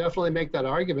you could definitely make that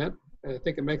argument. I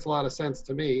think it makes a lot of sense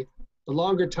to me. The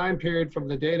longer time period from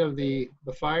the date of the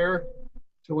fire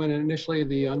to when initially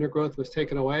the undergrowth was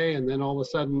taken away and then all of a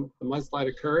sudden the mudslide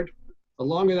occurred, the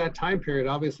longer that time period,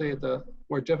 obviously the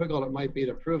more difficult it might be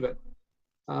to prove it.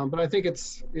 But I think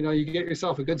it's, you get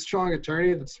yourself a good, strong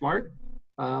attorney that's smart.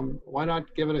 Why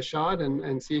not give it a shot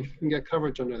and see if you can get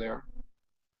coverage under there?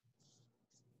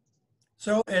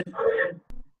 So, and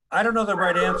I don't know the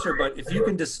right answer, but if you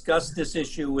can discuss this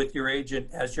issue with your agent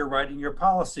as you're writing your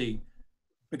policy,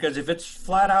 because if it's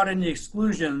flat out in the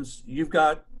exclusions, you've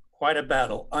got quite a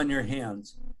battle on your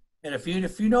hands. And if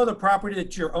you know the property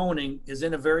that you're owning is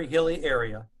in a very hilly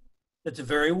area, that's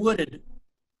very wooded,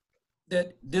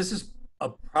 that this is a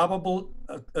probable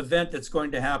event that's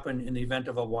going to happen in the event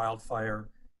of a wildfire,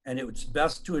 and it's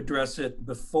best to address it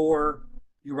before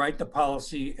you write the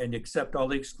policy and accept all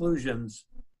the exclusions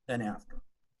than after.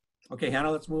 Okay,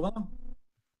 Hannah, let's move on.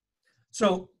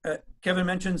 So Kevin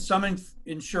mentioned some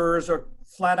insurers are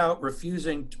flat out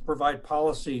refusing to provide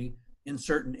policy in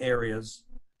certain areas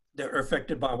that are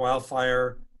affected by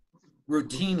wildfire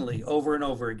routinely over and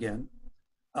over again.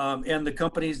 And the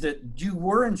companies that you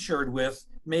were insured with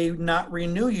may not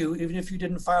renew you even if you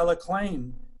didn't file a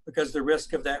claim, because the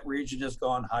risk of that region has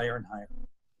gone higher and higher.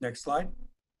 Next slide.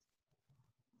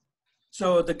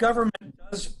 So the government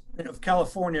of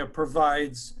California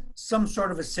provides some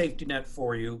sort of a safety net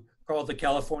for you called the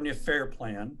California Fair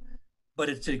Plan, but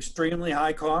it's extremely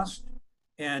high cost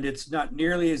and it's not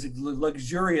nearly as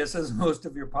luxurious as most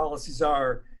of your policies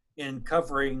are in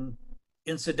covering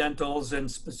incidentals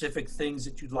and specific things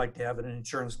that you'd like to have in an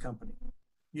insurance company.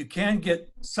 You can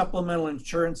get supplemental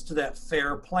insurance to that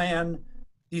fair plan.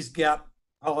 These gap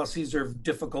policies are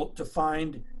difficult to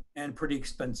find and pretty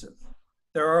expensive.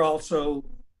 There are also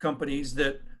companies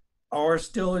that are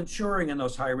still insuring in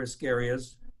those high-risk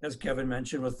areas. As Kevin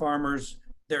mentioned, with farmers,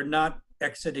 they're not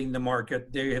exiting the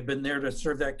market. They have been there to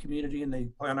serve that community and they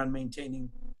plan on maintaining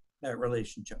that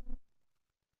relationship.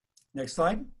 Next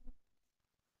slide.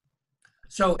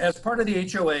 So as part of the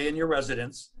HOA in your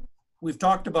residence, we've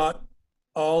talked about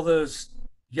all those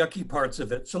yucky parts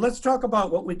of it. So let's talk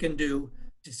about what we can do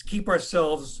to keep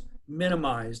ourselves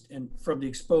minimized and from the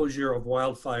exposure of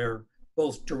wildfire,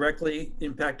 both directly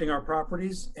impacting our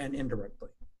properties and indirectly.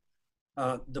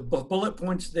 The bullet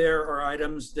points there are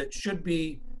items that should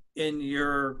be in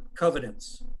your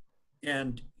covenants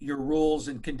and your rules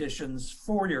and conditions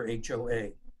for your HOA.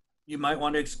 You might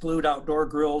want to exclude outdoor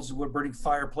grills, wood burning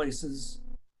fireplaces.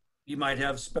 You might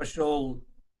have special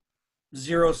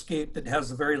xeriscape that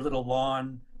has very little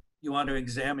lawn. You want to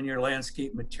examine your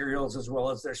landscape materials as well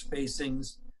as their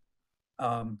spacings.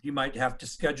 You might have to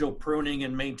schedule pruning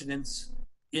and maintenance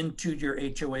into your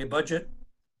HOA budget.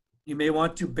 You may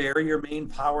want to bury your main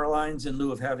power lines in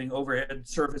lieu of having overhead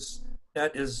service.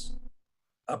 That is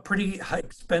a pretty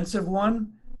expensive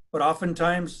one, but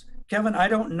oftentimes, Kevin, I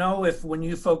don't know if when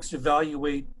you folks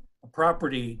evaluate a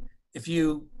property, if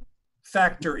you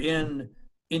factor in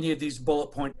any of these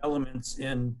bullet point elements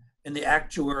in the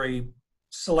actuary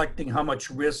selecting how much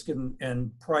risk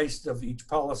and price of each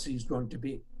policy is going to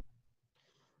be.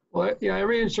 Well, yeah,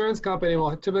 every insurance company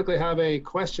will typically have a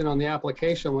question on the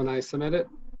application when I submit it.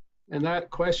 And that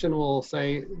question will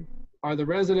say, are the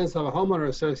residents of a homeowner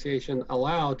association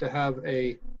allowed to have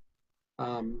a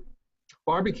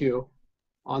barbecue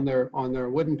on their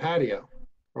wooden patio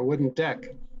or wooden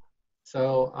deck?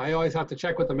 So I always have to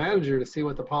check with the manager to see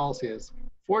what the policy is.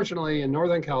 Fortunately, in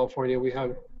Northern California, we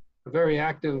have a very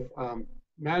active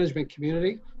management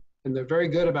community, and they're very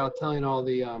good about telling all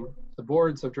the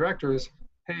boards of directors,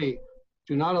 hey,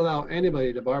 do not allow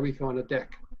anybody to barbecue on a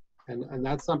deck. And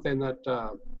that's something that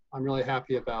I'm really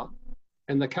happy about.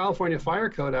 And the California Fire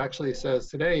Code actually says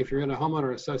today, if you're in a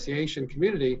homeowner association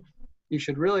community,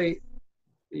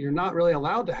 you're not really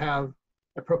allowed to have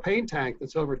a propane tank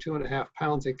that's over 2.5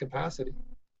 pounds in capacity.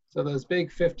 So those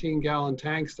big 15-gallon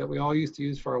tanks that we all used to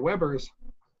use for our Webbers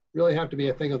really have to be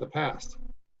a thing of the past.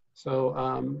 So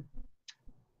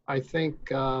I think,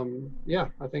 yeah,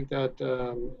 I think that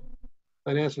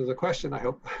that answers the question, I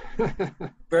hope.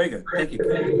 Very good, thank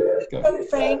you. So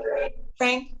Frank,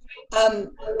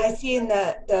 I see in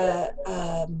the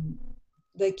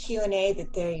Q&A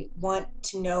that they want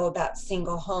to know about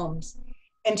single homes.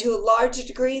 And to a large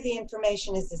degree, the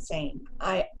information is the same.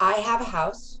 I have a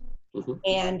house,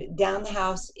 and down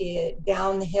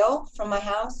the hill from my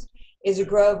house is a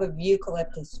grove of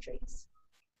eucalyptus trees.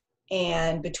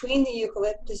 And between the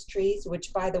eucalyptus trees,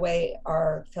 which by the way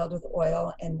are filled with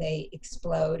oil and they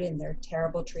explode and they're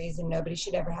terrible trees and nobody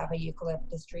should ever have a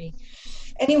eucalyptus tree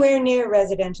anywhere near a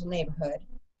residential neighborhood,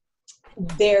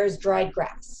 there's dried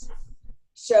grass.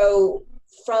 So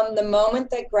from the moment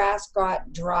that grass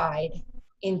got dried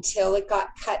until it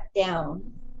got cut down,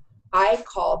 I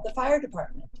called the fire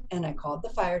department, and I called the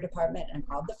fire department, and I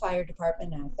called the fire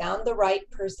department, and I found the right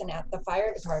person at the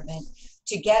fire department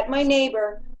to get my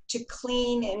neighbor to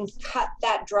clean and cut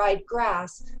that dried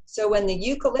grass. So when the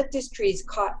eucalyptus trees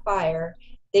caught fire,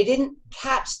 they didn't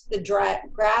catch the dry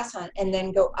grass on and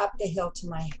then go up the hill to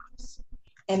my house.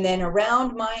 And then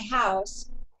around my house,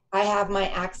 I have my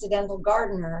accidental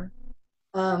gardener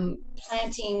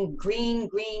planting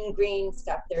green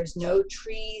stuff. There's no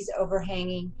trees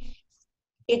overhanging.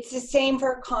 It's the same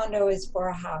for a condo as for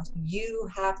a house. You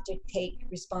have to take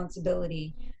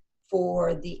responsibility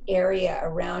for the area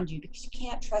around you because you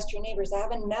can't trust your neighbors. I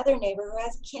have another neighbor who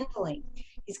has kindling.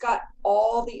 He's got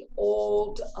all the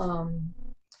old,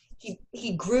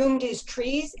 he groomed his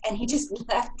trees and he just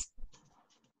left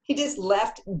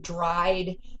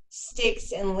dried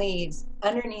sticks and leaves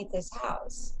underneath his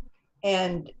house.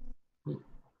 And,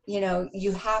 you know,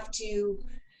 you have to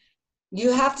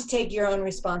take your own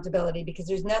responsibility because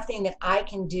there's nothing that I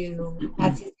can do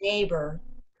as his neighbor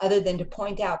other than to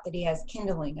point out that he has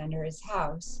kindling under his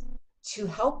house to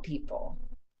help people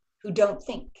who don't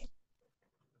think.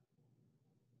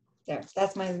 There,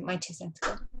 that's my 2 cents.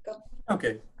 Go.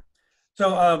 Okay.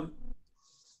 So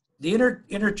the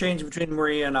interchange between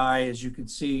Maria and I, as you can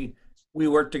see, we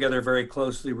work together very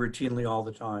closely, routinely all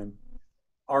the time.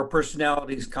 Our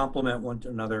personalities complement one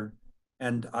another.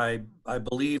 And I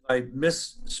believe I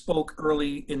misspoke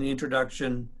early in the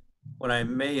introduction when I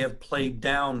may have played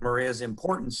down Maria's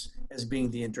importance as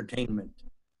being the entertainment.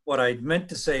 What I meant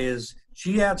to say is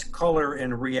she adds color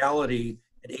and reality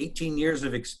at 18 years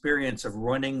of experience of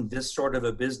running this sort of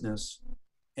a business.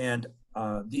 And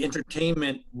the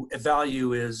entertainment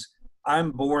value is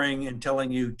I'm boring and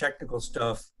telling you technical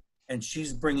stuff, and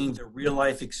she's bringing the real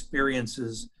life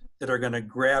experiences that are going to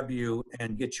grab you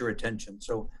and get your attention.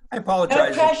 So I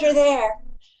apologize. No pressure there.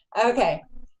 Okay.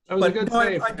 That was a good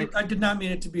save. I did not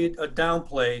mean it to be a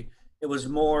downplay. It was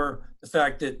more the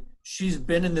fact that she's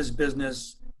been in this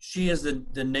business. She is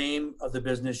the name of the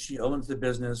business. She owns the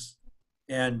business,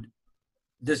 and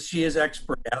she is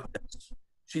expert at this.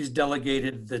 She's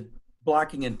delegated the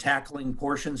blocking and tackling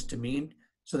portions to me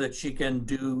so that she can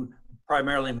do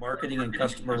primarily marketing and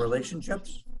customer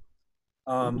relationships.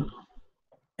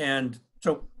 And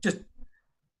so just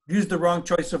used the wrong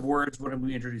choice of words when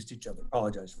we introduced each other.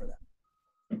 Apologize for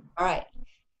that. All right.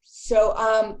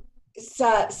 So,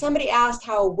 somebody asked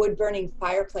how a wood-burning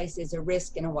fireplace is a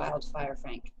risk in a wildfire,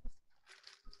 Frank.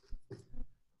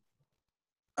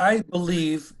 I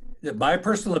believe that my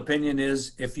personal opinion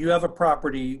is if you have a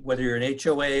property, whether you're an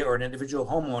HOA or an individual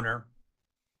homeowner,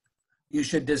 you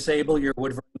should disable your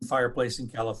wood-burning fireplace in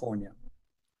California.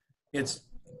 It's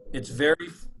very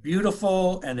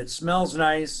beautiful and it smells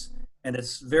nice and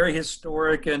it's very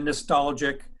historic and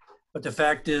nostalgic. But the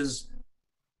fact is,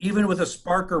 even with a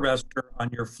spark arrestor on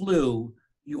your flue,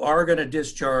 you are going to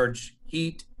discharge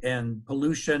heat and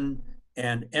pollution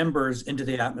and embers into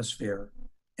the atmosphere.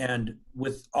 And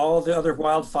with all the other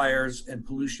wildfires and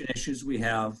pollution issues we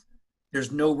have,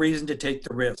 there's no reason to take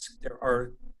the risk. There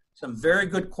are some very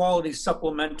good quality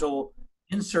supplemental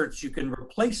inserts you can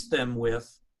replace them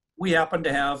with. We happen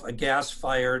to have a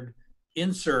gas-fired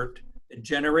insert that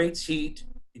generates heat.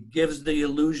 It gives the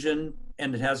illusion,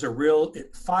 and it has a real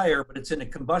fire, but it's in a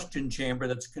combustion chamber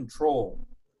that's controlled.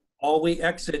 All we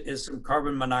exit is some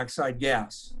carbon monoxide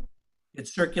gas. It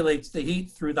circulates the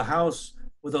heat through the house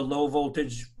with a low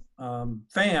voltage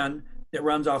fan that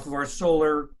runs off of our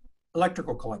solar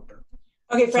electrical collector.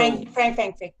 Okay, Frank,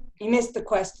 you missed the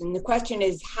question. The question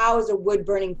is, how is a wood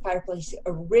burning fireplace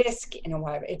a risk in a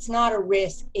wildfire? It's not a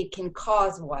risk, it can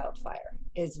cause a wildfire,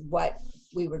 is what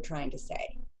we were trying to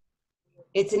say.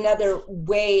 It's another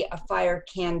way a fire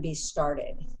can be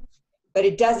started, but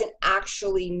it doesn't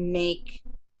actually make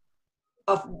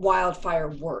a wildfire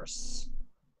worse.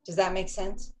 Does that make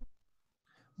sense?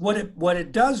 What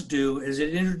it does do is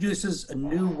it introduces a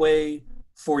new way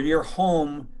for your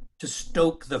home to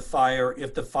stoke the fire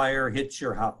if the fire hits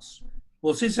your house.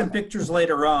 We'll see some pictures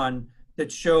later on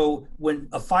that show when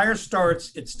a fire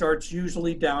starts, it starts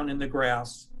usually down in the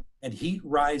grass and heat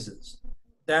rises.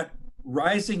 That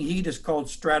rising heat is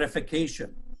called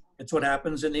stratification. It's what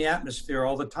happens in the atmosphere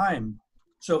all the time.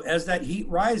 So as that heat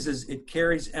rises, it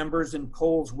carries embers and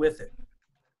coals with it.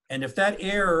 And if that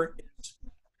air is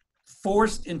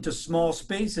forced into small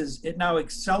spaces, it now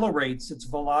accelerates its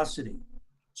velocity.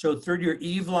 So through your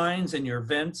eave lines and your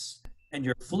vents and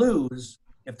your flues,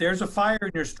 if there's a fire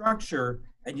in your structure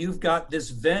and you've got this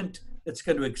vent that's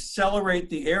going to accelerate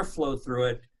the airflow through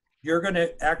it, you're going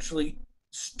to actually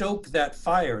stoke that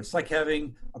fire. It's like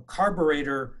having a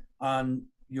carburetor on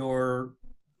your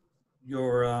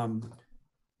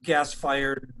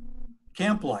gas-fired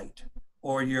camp light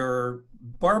or your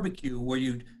barbecue where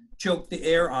you choke the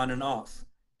air on and off.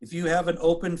 If you have an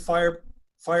open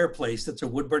fireplace that's a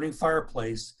wood-burning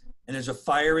fireplace and there's a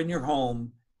fire in your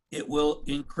home, it will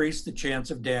increase the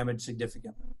chance of damage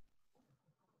significantly.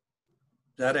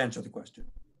 Does that answer the question?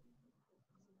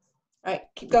 All right,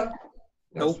 keep going.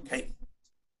 Okay.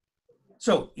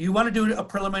 So you want to do a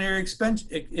preliminary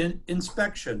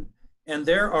inspection, and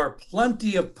there are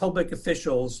plenty of public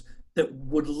officials that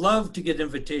would love to get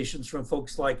invitations from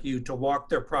folks like you to walk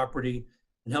their property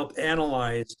and help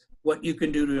analyze what you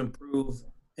can do to improve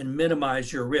and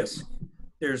minimize your risk.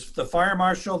 There's the fire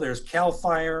marshal, there's CAL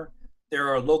FIRE, there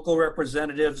are local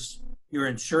representatives, your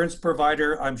insurance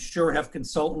provider, I'm sure, have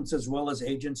consultants as well as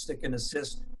agents that can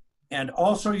assist. And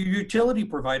also your utility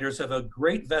providers have a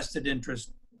great vested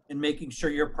interest in making sure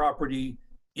your property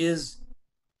is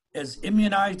as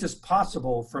immunized as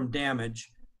possible from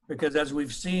damage, because as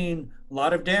we've seen, a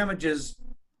lot of damages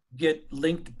get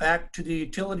linked back to the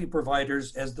utility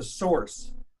providers as the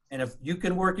source. And if you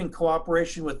can work in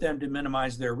cooperation with them to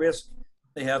minimize their risk,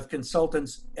 they have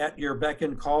consultants at your beck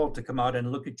and call to come out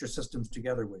and look at your systems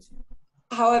together with you.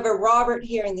 However, Robert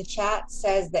here in the chat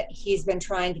says that he's been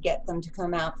trying to get them to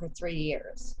come out for 3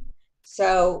 years.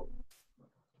 So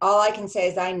all I can say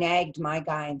is I nagged my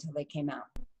guy until they came out.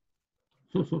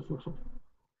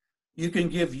 You can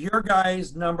give your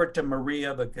guy's number to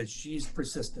Maria because she's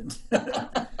persistent.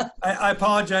 I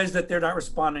apologize that they're not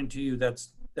responding to you. That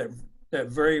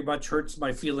very much hurts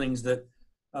my feelings that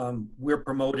we're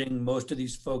promoting most of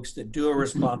these folks that do a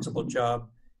responsible job,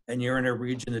 and you're in a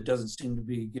region that doesn't seem to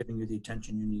be giving you the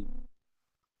attention you need.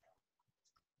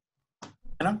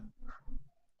 Anna?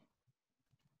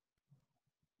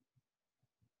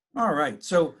 All right,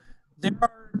 so there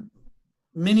are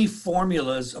many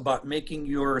formulas about making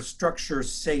your structure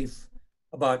safe,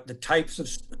 about the types of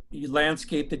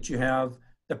landscape that you have,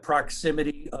 the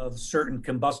proximity of certain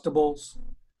combustibles,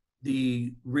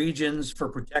 the regions for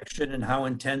protection and how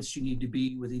intense you need to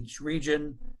be with each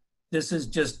region. This is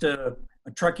just a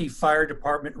Truckee Fire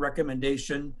Department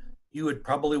recommendation. You would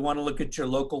probably want to look at your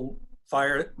local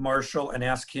fire marshal and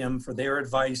ask him for their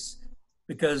advice,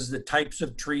 because the types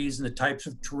of trees and the types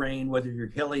of terrain, whether you're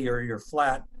hilly or you're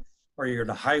flat or you're in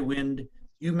a high wind,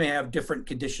 you may have different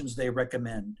conditions they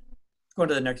recommend. Go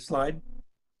to the next slide.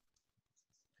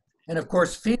 And of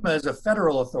course, FEMA is a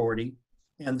federal authority,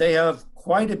 and they have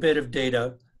quite a bit of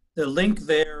data. The link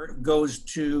there goes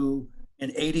to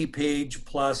an 80-page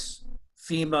plus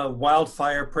FEMA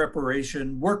wildfire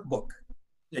preparation workbook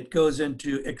that goes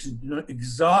into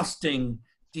exhausting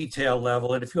detail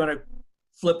level. And if you want to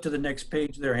flip to the next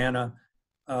page there, Hannah,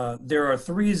 there are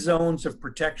 3 zones of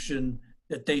protection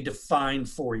that they define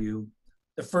for you.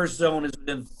 The first zone is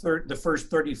within the first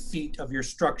 30 feet of your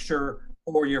structure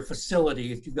or your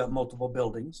facility if you've got multiple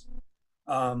buildings.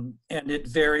 And it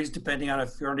varies depending on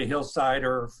if you're on a hillside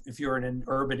or if you're in an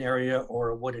urban area or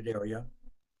a wooded area.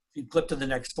 If you flip to the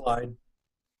next slide.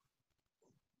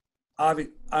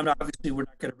 Obviously, we're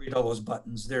not going to read all those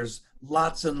buttons. There's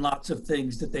lots and lots of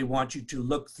things that they want you to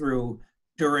look through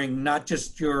during not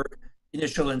just your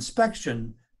initial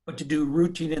inspection, but to do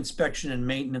routine inspection and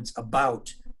maintenance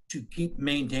about to keep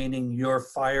maintaining your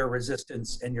fire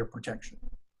resistance and your protection.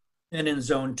 And in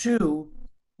zone 2,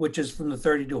 which is from the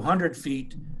 30 to 100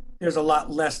 feet, there's a lot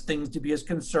less things to be as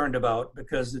concerned about,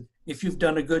 because if you've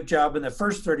done a good job in the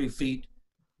first 30 feet,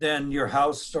 then your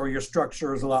house or your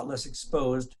structure is a lot less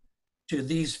exposed to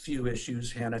these few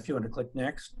issues. Hannah, if you want to click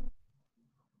next.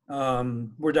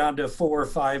 We're down to 4 or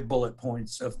 5 bullet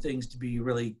points of things to be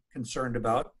really concerned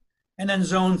about. And then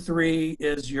zone 3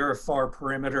 is your far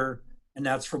perimeter, and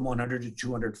that's from 100 to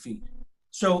 200 feet.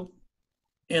 So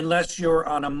unless you're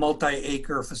on a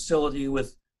multi-acre facility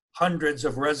with hundreds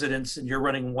of residents and you're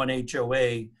running 1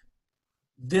 HOA,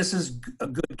 this is a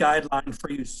good guideline for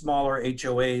you smaller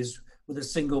HOAs with a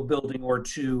single building or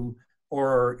 2,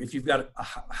 or if you've got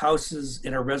houses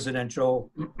in a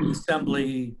residential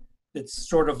assembly that's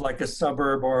sort of like a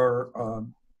suburb or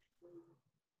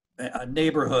a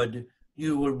neighborhood,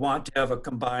 you would want to have a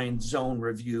combined zone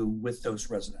review with those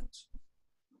residents.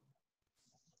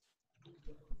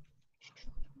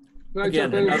 Can I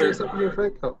jump in and say something real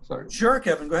quick? Oh, sorry. Sure,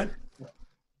 Kevin, go ahead.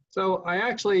 So I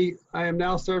am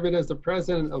now serving as the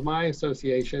president of my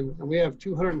association, and we have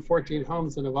 214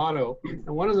 homes in Novato. And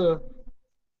one of the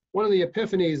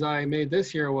epiphanies I made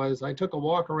this year was I took a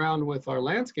walk around with our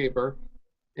landscaper,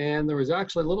 and there was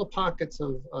actually little pockets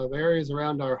of areas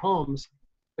around our homes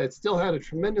that still had a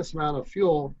tremendous amount of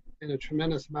fuel and a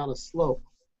tremendous amount of slope.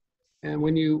 And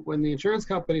when the insurance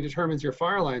company determines your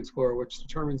fire line score, which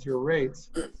determines your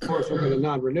rates, of course we're going to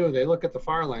non-renew, they look at the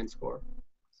fire line score.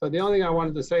 So the only thing I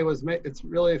wanted to say was, it's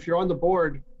really, if you're on the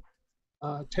board,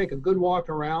 take a good walk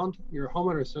around your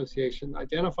homeowner association,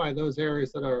 identify those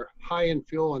areas that are high in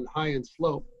fuel and high in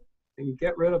slope, and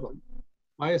get rid of them.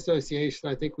 My association,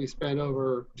 I think we spent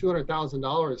over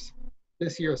 $200,000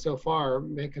 this year so far,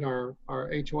 making our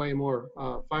HOA more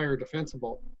fire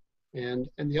defensible. And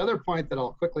the other point that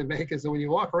I'll quickly make is that when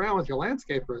you walk around with your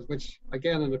landscapers, which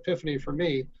again, an epiphany for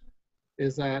me,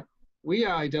 is that we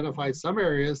identified some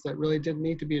areas that really didn't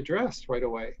need to be addressed right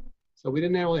away. So we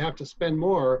didn't really have to spend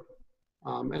more.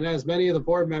 And as many of the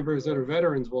board members that are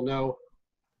veterans will know,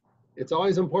 it's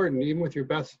always important, even with your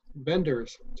best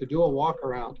vendors, to do a walk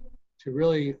around, to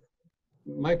really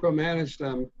micromanage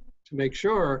them to make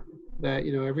sure that,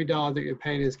 you know, every dollar that you're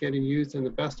paying is getting used in the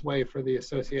best way for the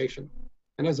association.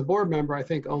 And as a board member, I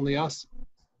think only us,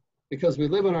 because we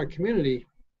live in our community,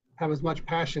 have as much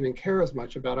passion and care as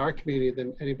much about our community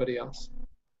than anybody else.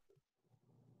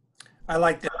 I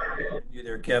like that you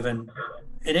there, Kevin.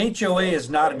 An HOA is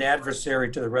not an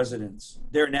adversary to the residents.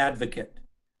 They're an advocate.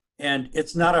 And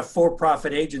it's not a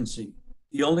for-profit agency.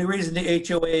 The only reason the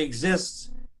HOA exists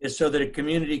is so that a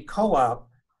community co-op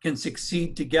can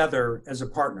succeed together as a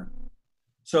partner.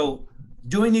 So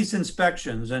doing these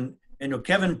inspections, and you know,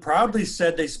 Kevin proudly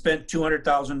said they spent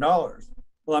 $200,000.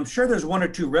 Well, I'm sure there's one or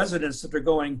two residents that are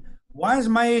going, why is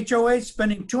my HOA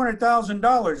spending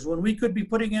 $200,000 when we could be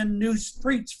putting in new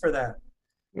streets for that?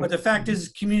 But the fact is,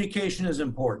 communication is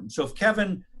important. So if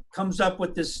Kevin comes up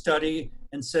with this study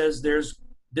and says there's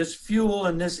this fuel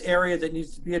in this area that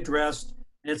needs to be addressed,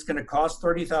 and it's going to cost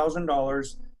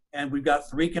 $30,000, and we've got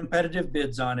 3 competitive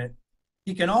bids on it,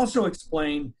 he can also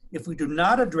explain if we do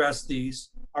not address these,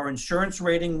 our insurance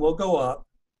rating will go up,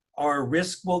 our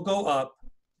risk will go up,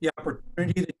 the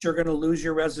opportunity that you're going to lose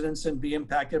your residents and be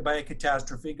impacted by a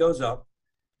catastrophe goes up.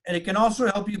 And it can also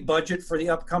help you budget for the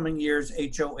upcoming year's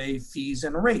HOA fees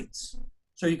and rates,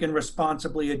 so you can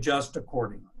responsibly adjust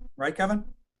accordingly. Right, Kevin?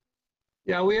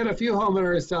 Yeah, we had a few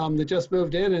homeowners that just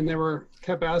moved in, and they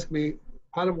kept asking me,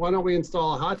 why don't we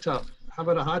install a hot tub? How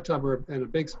about a hot tub and a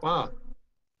big spa?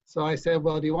 So I said,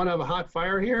 well, do you want to have a hot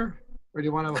fire here, or do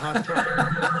you want to have a hot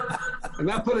tub? And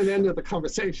that put an end to the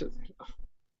conversation.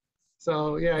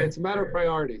 So yeah, it's a matter of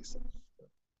priorities.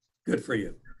 Good for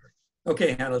you.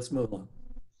 Okay, Hannah, let's move on.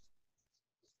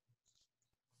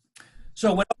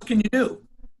 So what else can you do?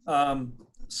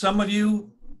 Some of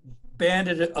you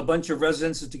banded a bunch of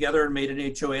residences together and made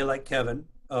an HOA like Kevin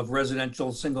of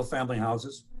residential single-family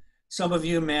houses. Some of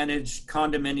you manage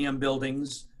condominium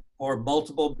buildings or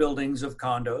multiple buildings of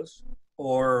condos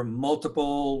or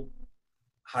multiple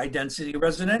high-density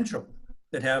residential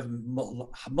that have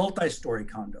multi-story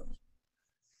condos.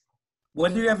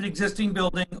 Whether you have an existing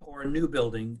building or a new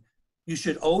building, you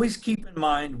should always keep in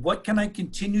mind, what can I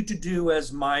continue to do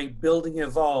as my building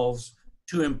evolves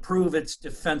to improve its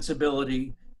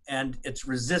defensibility and its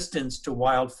resistance to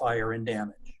wildfire and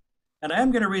damage? And I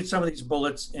am going to read some of these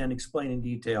bullets and explain in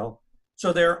detail.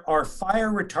 So there are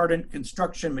fire retardant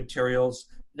construction materials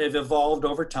that have evolved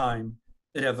over time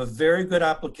that have a very good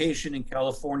application in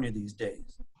California these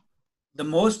days. The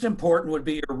most important would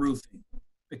be your roofing,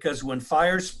 because when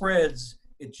fire spreads,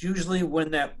 it's usually when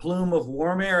that plume of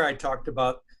warm air I talked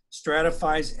about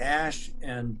stratifies ash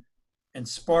and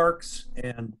sparks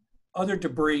and other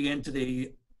debris into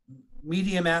the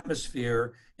medium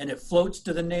atmosphere, and it floats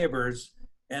to the neighbors,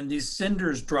 and these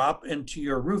cinders drop into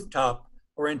your rooftop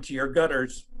or into your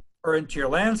gutters or into your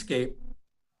landscape,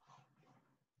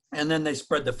 and then they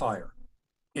spread the fire.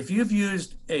 If you've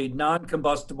used a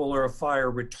non-combustible or a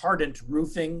fire retardant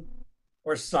roofing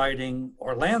or siding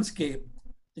or landscape,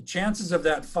 the chances of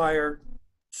that fire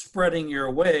spreading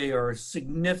your way are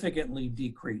significantly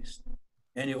decreased.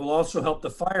 And it will also help the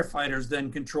firefighters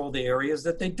then control the areas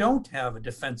that they don't have a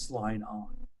defense line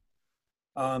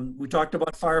on. We talked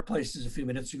about fireplaces a few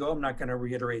minutes ago. I'm not going to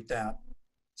reiterate that.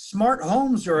 Smart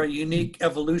homes are a unique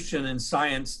evolution in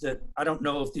science that I don't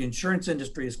know if the insurance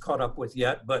industry is caught up with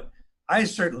yet, but I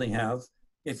certainly have.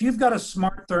 If you've got a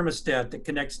smart thermostat that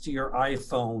connects to your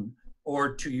iPhone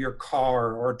or to your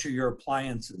car or to your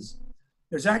appliances,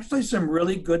 there's actually some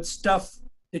really good stuff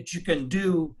that you can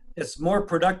do that's more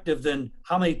productive than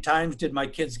how many times did my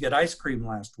kids get ice cream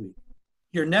last week.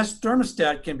 Your Nest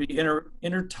thermostat can be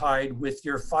intertied with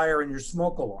your fire and your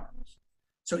smoke alarms.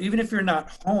 So even if you're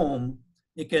not home,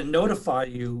 it can notify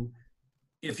you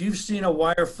if you've seen a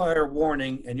wildfire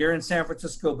warning and you're in San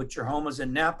Francisco, but your home is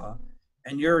in Napa,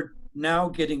 and you're now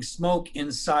getting smoke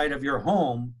inside of your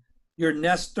home, your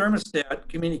Nest thermostat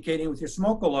communicating with your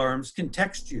smoke alarms can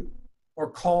text you or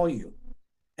call you.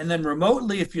 And then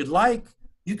remotely, if you'd like,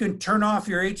 you can turn off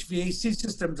your HVAC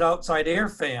system's outside air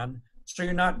fan so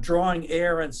you're not drawing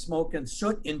air and smoke and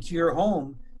soot into your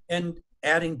home and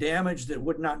adding damage that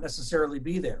would not necessarily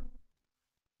be there.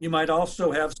 You might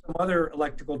also have some other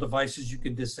electrical devices you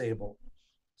can disable.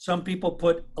 Some people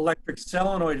put electric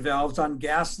solenoid valves on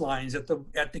gas lines at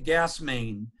the gas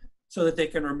main so that they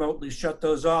can remotely shut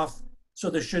those off, so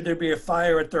that should there be a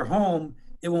fire at their home,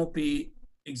 it won't be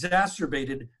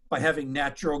exacerbated by having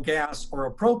natural gas or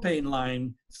a propane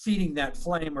line feeding that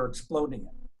flame or exploding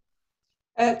it.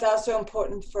 It's also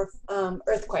important for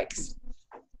earthquakes.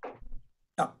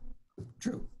 Yeah,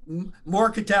 true. More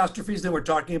catastrophes than we're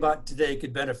talking about today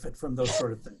could benefit from those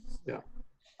sort of things. Yeah.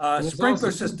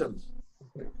 Sprinkler systems.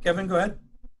 Kevin, go ahead.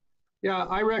 Yeah,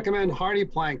 I recommend hardy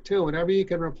plank too. Whenever you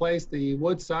can replace the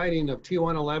wood siding of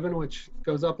T111, which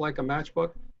goes up like a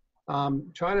matchbook,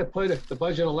 try to put, if the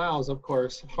budget allows, of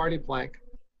course, hardy plank.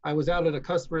 I was out at a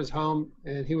customer's home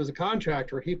and he was a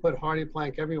contractor. He put hardy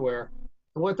plank everywhere.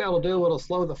 And what that'll do, it'll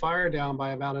slow the fire down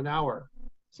by about an hour.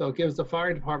 So it gives the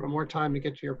fire department more time to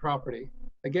get to your property.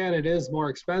 Again, it is more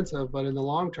expensive, but in the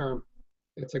long term,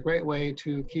 it's a great way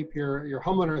to keep your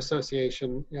homeowner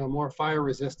association, more fire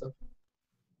resistant.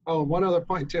 Oh, one other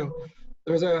point too.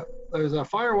 There's a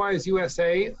Firewise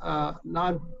USA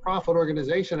nonprofit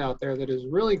organization out there that is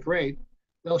really great.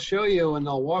 They'll show you and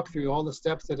they'll walk through all the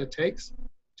steps that it takes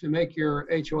to make your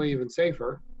HOA even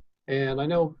safer. And I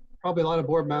know probably a lot of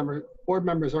board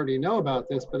members already know about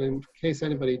this, but in case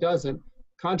anybody doesn't,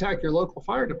 contact your local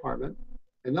fire department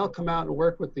and they'll come out and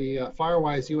work with the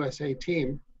Firewise USA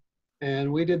team.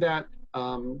 And we did that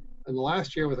in the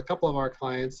last year with a couple of our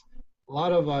clients. A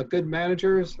lot of good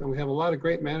managers, and we have a lot of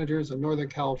great managers in Northern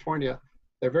California.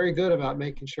 They're very good about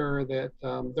making sure that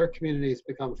their communities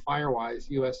become Firewise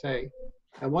USA.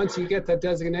 And once you get that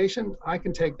designation, I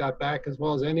can take that back as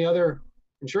well as any other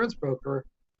insurance broker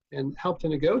and help to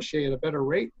negotiate a better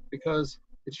rate, because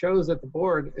it shows that the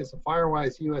board is a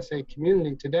Firewise USA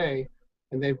community today,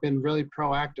 and they've been really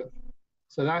proactive.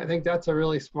 So I think that's a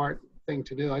really smart thing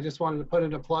to do. I just wanted to put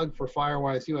in a plug for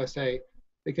Firewise USA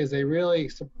because they really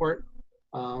support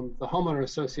the homeowner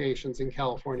associations in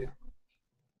California.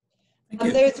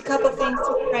 There's a couple things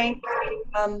to Frank.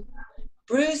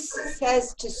 Bruce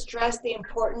says to stress the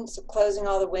importance of closing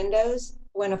all the windows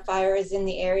when a fire is in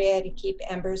the area to keep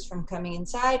embers from coming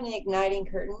inside and igniting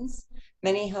curtains.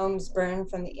 Many homes burn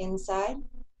from the inside.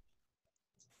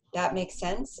 That makes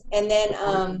sense. And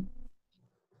then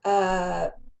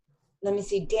let me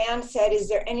see, Dan said, is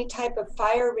there any type of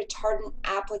fire retardant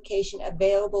application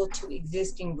available to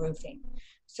existing roofing?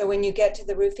 So when you get to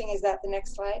the roofing, is that the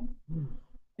next slide?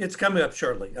 It's coming up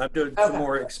shortly. I'm doing some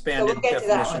more expanded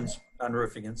definitions on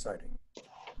roofing and siding.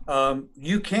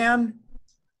 You can,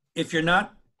 if you're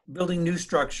not building new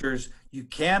structures, you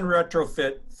can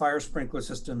retrofit fire sprinkler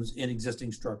systems in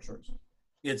existing structures.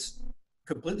 It's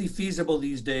completely feasible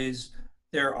these days.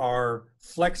 There are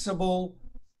flexible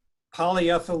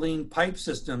polyethylene pipe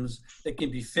systems that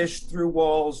can be fished through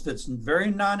walls that's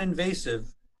very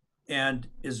non-invasive and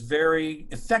is very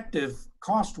effective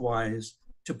cost-wise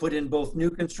to put in both new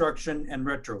construction and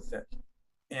retrofit.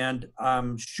 And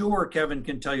I'm sure Kevin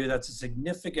can tell you that's a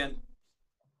significant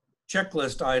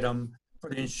checklist item for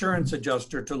the insurance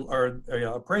adjuster to, or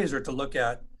appraiser to look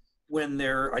at when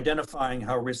they're identifying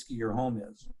how risky your home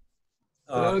is.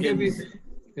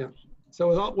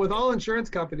 So with all insurance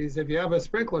companies, if you have a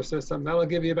sprinkler system, that'll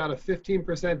give you about a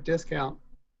 15% discount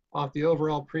off the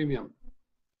overall premium.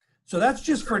 So that's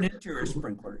just for an interior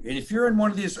sprinkler. And if you're in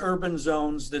one of these urban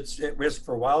zones that's at risk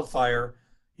for wildfire,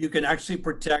 you can actually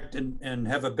protect and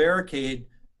have a barricade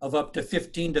of up to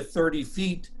 15 to 30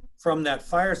 feet from that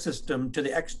fire system to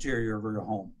the exterior of your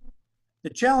home. The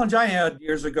challenge I had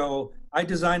years ago, I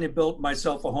designed and built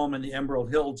myself a home in the Emerald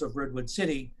Hills of Redwood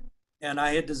City, and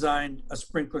I had designed a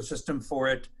sprinkler system for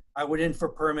it. I went in for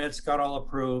permits, got all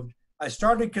approved. I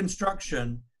started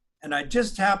construction, and I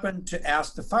just happened to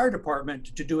ask the fire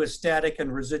department to do a static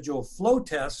and residual flow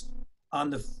test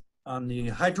on the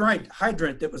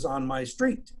hydrant that was on my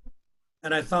street.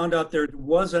 And I found out there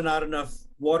was not enough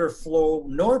water flow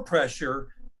nor pressure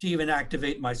to even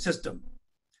activate my system.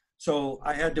 So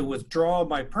I had to withdraw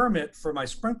my permit for my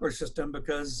sprinkler system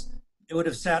because it would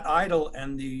have sat idle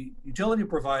and the utility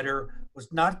provider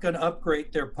was not going to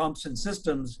upgrade their pumps and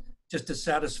systems just to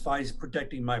satisfy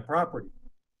protecting my property.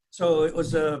 So it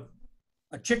was a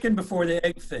chicken before the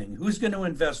egg thing. Who's going to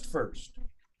invest first?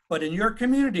 But in your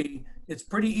community, it's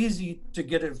pretty easy to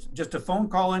get just a phone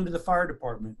call into the fire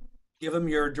department. Give them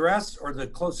your address or the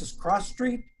closest cross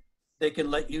street. They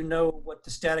can let you know what the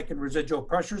static and residual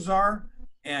pressures are,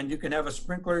 and you can have a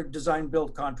sprinkler design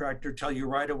build contractor tell you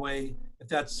right away if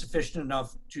that's sufficient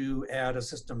enough to add a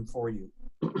system for you.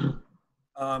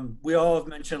 We all have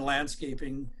mentioned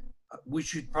landscaping. We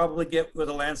should probably get with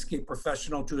a landscape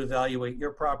professional to evaluate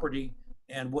your property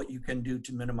and what you can do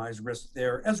to minimize risk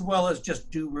there, as well as just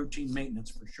do routine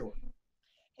maintenance for sure.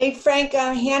 Hey, Frank,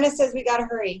 Hannah says we got to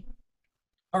hurry.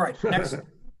 All right, next.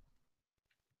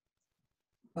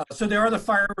 So there are the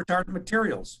fire retardant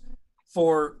materials.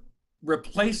 For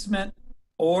replacement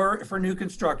or for new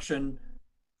construction,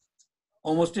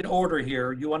 almost in order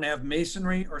here, you want to have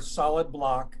masonry or solid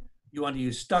block. You want to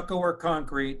use stucco or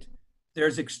concrete.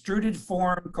 There's extruded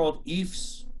form called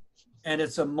EIFS, and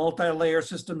it's a multi-layer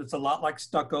system. It's a lot like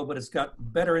stucco, but it's got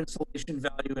better insulation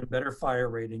value and better fire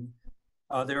rating.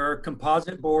 There are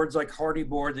composite boards like Hardy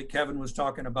board that Kevin was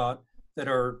talking about that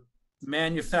are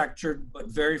manufactured but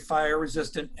very fire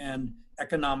resistant and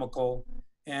economical.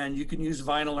 And you can use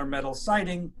vinyl or metal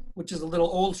siding, which is a little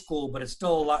old school, but it's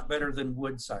still a lot better than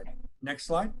wood siding. Next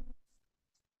slide.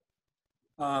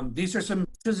 These are some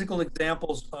physical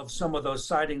examples of some of those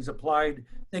sidings applied.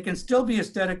 They can still be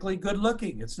aesthetically good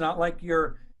looking. It's not like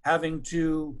you're having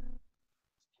to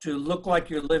look like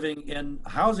you're living in a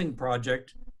housing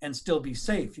project and still be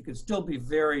safe. You can still be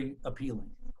very appealing.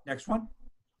 Next one.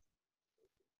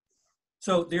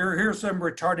 So here's some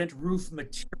retardant roof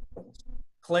materials: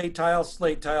 clay tile,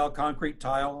 slate tile, concrete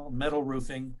tile, metal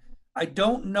roofing. I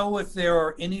don't know if there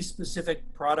are any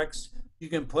specific products you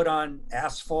can put on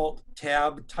asphalt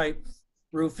tab type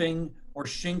roofing or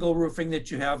shingle roofing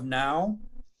that you have now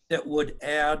that would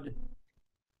add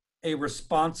a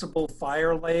responsible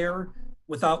fire layer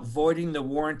without voiding the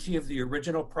warranty of the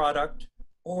original product,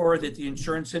 or that the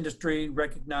insurance industry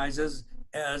recognizes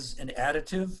as an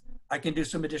additive. I can do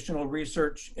some additional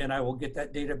research and I will get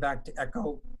that data back to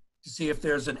ECHO to see if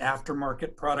there's an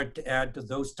aftermarket product to add to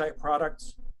those type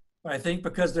products. But I think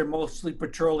because they're mostly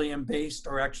petroleum based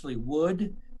or actually wood,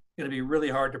 it's going to be really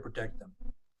hard to protect them.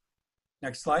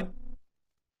 Next slide.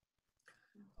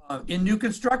 In new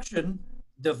construction,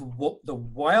 the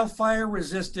wildfire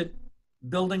resistant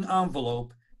building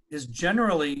envelope is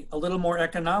generally a little more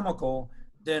economical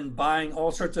than buying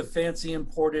all sorts of fancy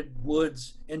imported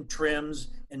woods and trims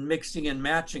and mixing and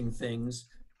matching things.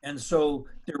 And so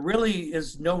there really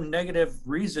is no negative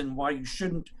reason why you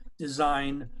shouldn't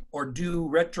design or do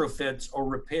retrofits or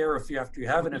repair if you after you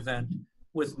have an event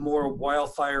with more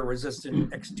wildfire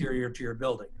resistant exterior to your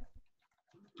building.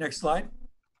 Next slide.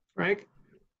 Frank?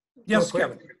 Yes,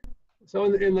 Kevin. So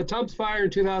in the Tubbs fire in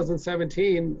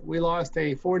 2017, we lost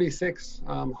a 46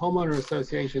 homeowner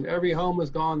association. Every home was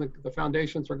gone, the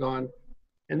foundations were gone,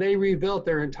 and they rebuilt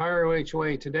their entire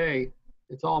HOA today.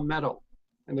 It's all metal,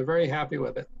 and they're very happy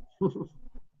with it.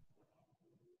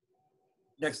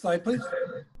 Next slide, please.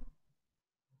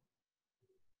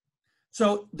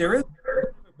 So there is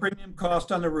a premium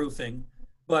cost on the roofing,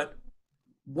 but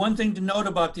one thing to note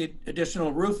about the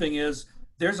additional roofing is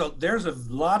there's a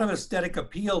lot of aesthetic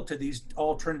appeal to these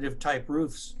alternative type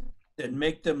roofs that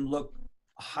make them look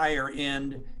higher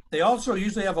end. They also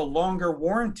usually have a longer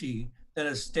warranty than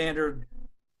a standard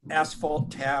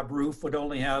asphalt tab roof would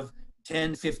only have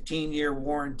 10, 15-year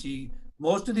warranty.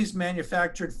 Most of these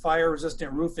manufactured fire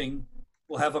resistant roofing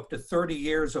will have up to 30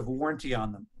 years of warranty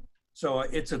on them. So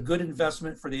it's a good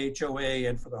investment for the HOA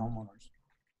and for the homeowners.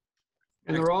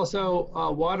 And they're also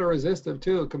water resistant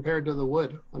too, compared to the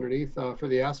wood underneath for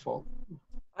the asphalt.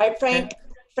 All right, Frank,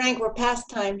 we're past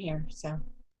time here, so.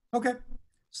 Okay,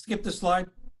 skip the slide.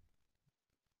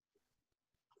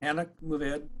 Hannah, move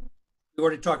ahead. We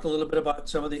already talked a little bit about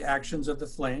some of the actions of the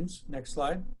flames. Next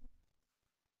slide.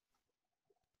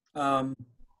 Hannah,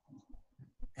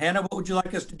 what would you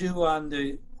like us to do on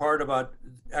the part about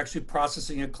actually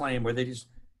processing a claim? Were they just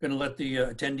going to let the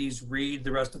attendees read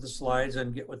the rest of the slides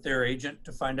and get with their agent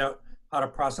to find out how to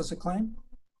process a claim?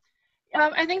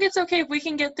 I think it's okay if we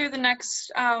can get through the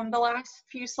last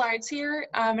few slides here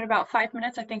in about 5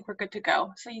 minutes. I think we're good to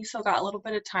go. So you still got a little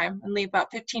bit of time and leave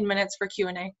about 15 minutes for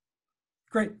Q&A.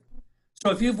 Great.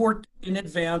 So if you've worked in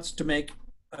advance to make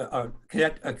a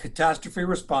catastrophe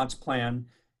response plan,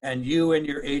 and you and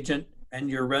your agent and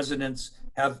your residents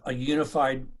have a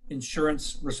unified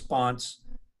insurance response,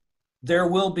 there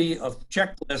will be a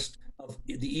checklist of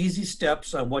the easy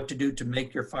steps on what to do to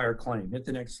make your fire claim. Hit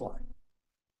the next slide.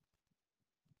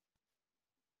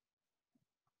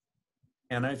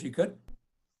 Anna, if you could.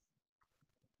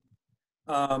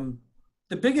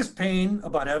 The biggest pain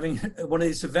about having one of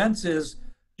these events is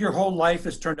your whole life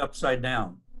is turned upside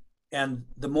down. And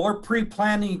the more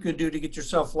pre-planning you can do to get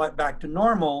yourself back to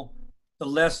normal, the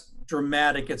less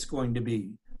dramatic it's going to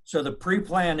be. So the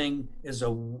pre-planning is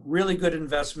a really good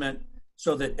investment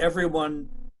so that everyone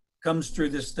comes through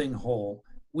this thing whole.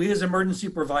 We as emergency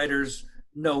providers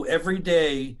know every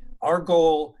day our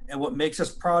goal and what makes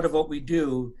us proud of what we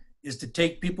do is to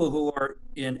take people who are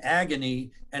in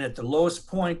agony and at the lowest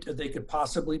point that they could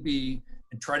possibly be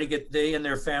and try to get they and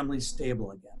their families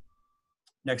stable again.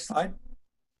 Next slide.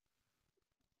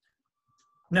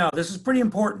 Now, this is pretty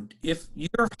important. If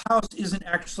your house isn't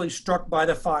actually struck by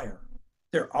the fire,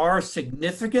 there are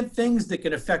significant things that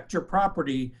can affect your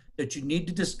property that you need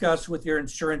to discuss with your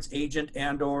insurance agent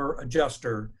and or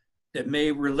adjuster that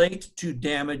may relate to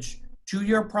damage to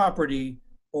your property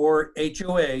or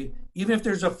HOA. Even if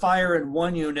there's a fire in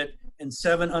one unit and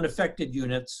 7 unaffected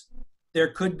units, there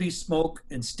could be smoke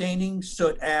and staining,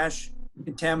 soot, ash,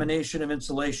 contamination of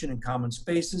insulation in common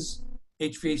spaces,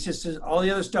 HVAC systems, all the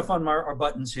other stuff on our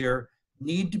buttons here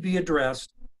need to be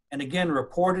addressed. And again,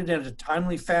 reported in a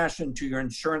timely fashion to your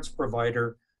insurance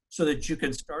provider so that you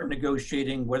can start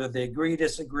negotiating whether they agree,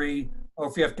 disagree, or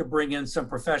if you have to bring in some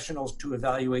professionals to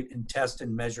evaluate and test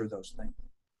and measure those things.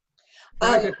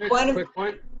 Quick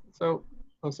point. So,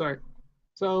 I'm sorry.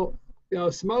 So, you know,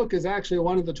 smoke is actually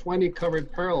one of the 20 covered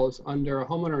perils under a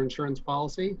homeowner insurance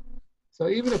policy. So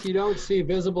even if you don't see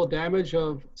visible damage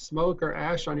of smoke or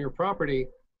ash on your property,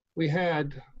 we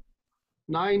had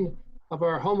 9 of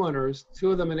our homeowners,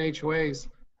 2 of them in HOAs,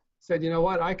 said, you know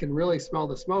what, I can really smell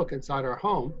the smoke inside our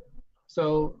home.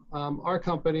 So our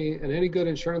company and any good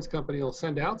insurance company will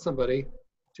send out somebody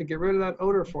to get rid of that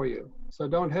odor for you. So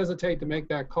don't hesitate to make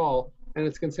that call. And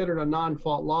it's considered a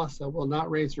non-fault loss, so will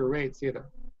not raise your rates either.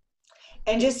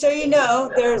 And just so you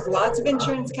know, there's lots of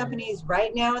insurance companies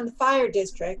right now in the fire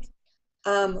district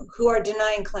who are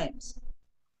denying claims.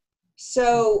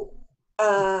 So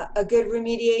a good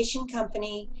remediation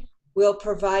company will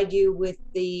provide you with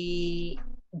the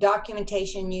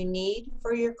documentation you need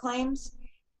for your claims.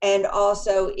 And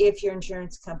also, if your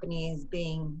insurance company is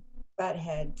being butt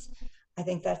heads, I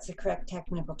think that's the correct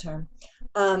technical term,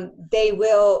 they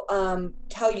will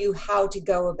tell you how to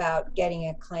go about getting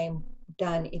a claim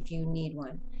done if you need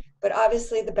one. But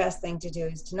obviously the best thing to do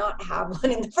is to not have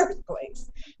one in the first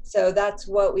place. So that's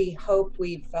what we hope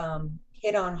we've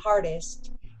hit on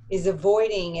hardest, is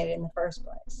avoiding it in the first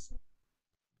place.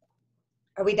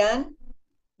 Are we done?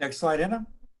 Next slide, Anna.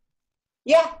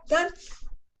 Yeah, done.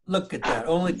 Look at that,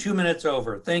 only 2 minutes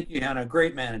over. Thank you, Hannah,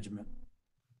 great management.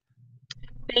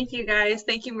 Thank you, guys.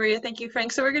 Thank you, Maria. Thank you,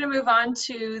 Frank. So we're going to move on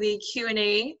to the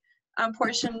Q&A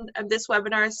portion of this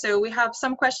webinar. So we have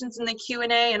some questions in the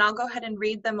Q&A, and I'll go ahead and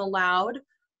read them aloud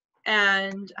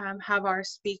and have our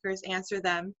speakers answer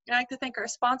them. I'd like to thank our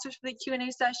sponsors for the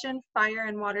Q&A session, Fire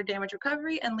and Water Damage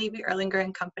Recovery and Levy Erlinger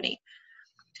and Company.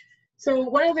 So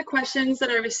one of the questions that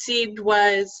I received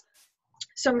was,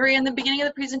 so Maria, in the beginning of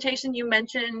the presentation, you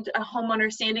mentioned a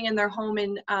homeowner standing in their home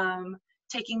and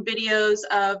taking videos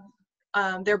of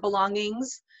their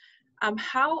belongings.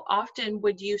 How often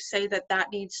would you say that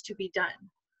that needs to be done?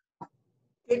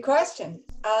 Good question.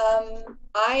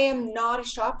 I am not a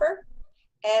shopper,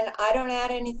 and I don't add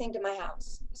anything to my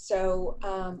house. So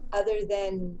other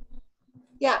than,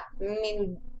 yeah, I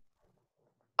mean,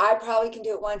 I probably can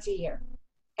do it once a year.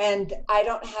 And I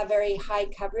don't have very high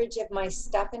coverage of my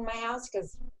stuff in my house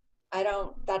because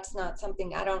that's not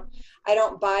something, I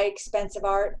don't buy expensive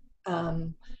art.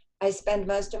 I spend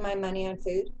most of my money on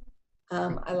food.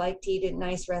 I like to eat at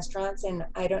nice restaurants, and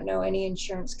I don't know any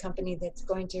insurance company that's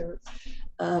going to,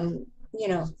 you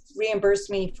know,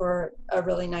 reimburse me for a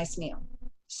really nice meal.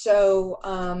 So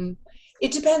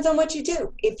it depends on what you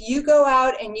do. If you go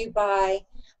out and you buy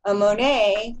a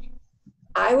Monet,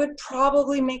 I would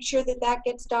probably make sure that that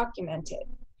gets documented.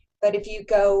 But if you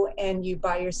go and you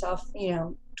buy yourself, you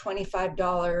know,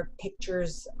 $25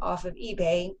 pictures off of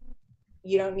eBay,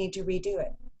 you don't need to redo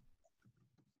it.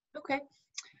 Okay.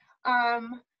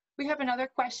 We have another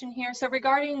question here. So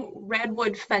regarding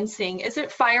redwood fencing, is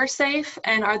it fire safe,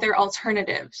 and are there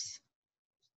alternatives?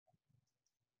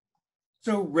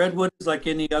 So redwood is like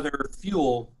any other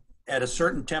fuel. At a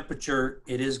certain temperature,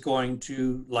 it is going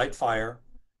to light fire.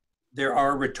 There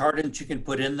are retardants you can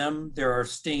put in them. There are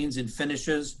stains and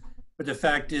finishes. But the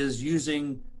fact is,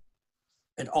 using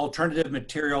an alternative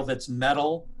material that's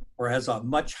metal or has a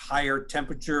much higher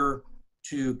temperature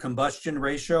to combustion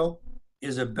ratio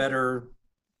is a better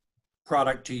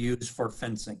product to use for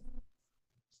fencing.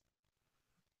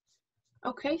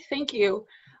 Okay, thank you.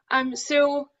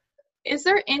 So is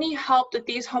there any help that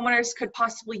these homeowners could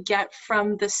possibly get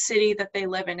from the city that they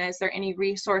live in? Is there any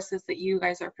resources that you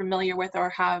guys are familiar with or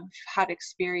have had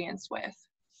experience with?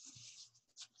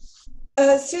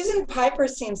 Susan Piper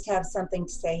seems to have something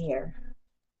to say here.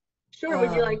 Sure,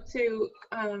 would you like to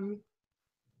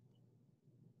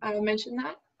mention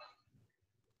that?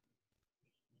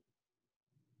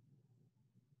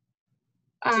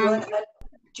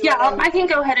 Yeah, I can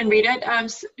go ahead and read it.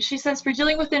 She says, for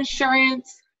dealing with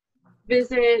insurance,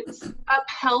 visit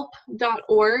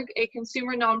uphelp.org, a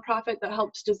consumer nonprofit that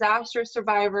helps disaster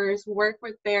survivors work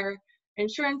with their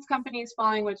insurance companies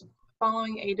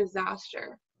following a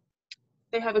disaster.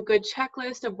 They have a good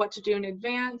checklist of what to do in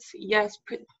advance. Yes,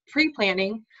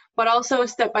 pre-planning, but also a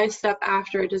step-by-step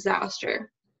after a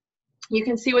disaster. You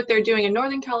can see what they're doing in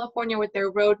Northern California with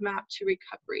their roadmap to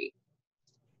recovery.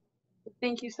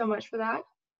 Thank you so much for that,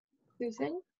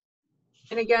 Susan.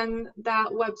 And again, that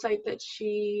website that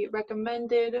she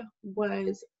recommended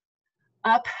was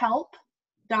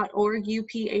uphelp.org,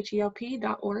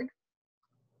 uphelp.org.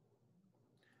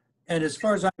 And as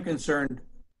far as I'm concerned,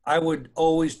 I would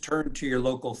always turn to your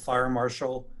local fire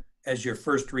marshal as your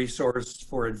first resource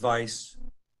for advice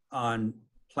on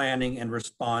planning and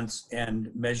response and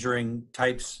measuring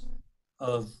types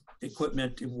of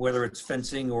equipment, whether it's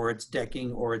fencing or it's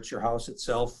decking or it's your house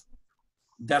itself.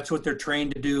 That's what they're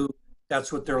trained to do.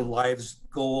 That's what their lives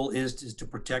goal is to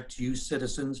protect you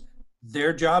citizens.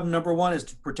 Their job number one is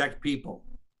to protect people.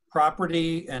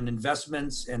 Property and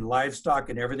investments and livestock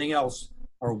and everything else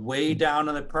are way down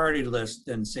on the priority list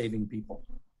than saving people.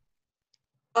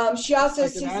 She also,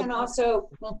 Susan also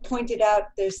pointed out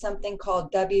there's something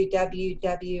called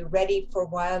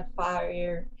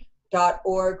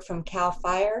www.readyforwildfire.org from CAL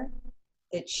FIRE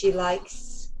that she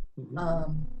likes.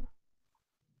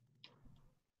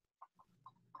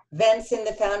 Vents in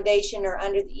the foundation or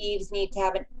under the eaves need to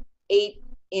have an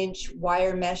 8-inch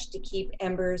wire mesh to keep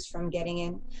embers from getting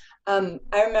in. I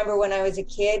remember when I was a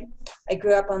kid, I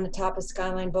grew up on the top of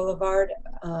Skyline Boulevard,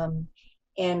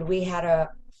 and we had a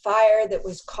fire that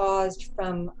was caused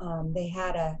from, they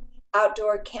had a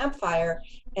outdoor campfire,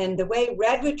 and the way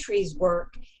redwood trees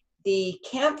work, the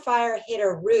campfire hit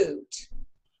a root,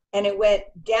 and it went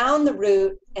down the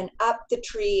root and up the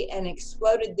tree and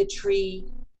exploded the tree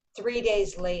 3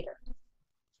 days later.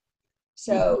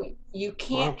 So you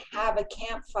can't have a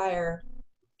campfire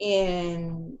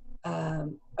in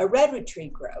a redwood tree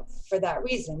grove for that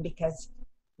reason, because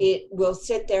it will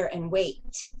sit there and wait.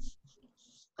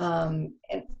 And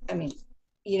I mean,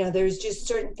 you know, there's just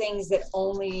certain things that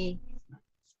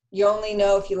you only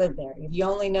know if you live there. You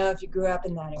only know if you grew up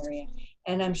in that area.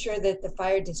 And I'm sure that the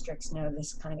fire districts know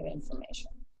this kind of information.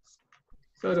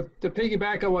 So to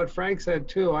piggyback on what Frank said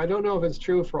too, I don't know if it's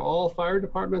true for all fire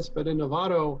departments, but in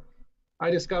Novato,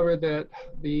 I discovered that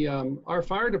our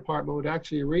fire department would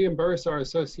actually reimburse our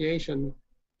association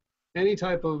any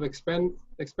type of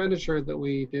expenditure that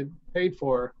we paid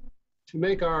for to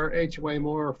make our HOA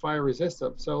more fire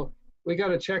resistant. So we got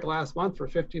a check last month for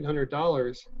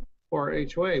 $1,500 for our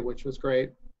HOA, which was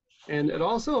great. And it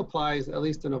also applies, at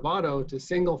least in Novato, to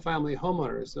single family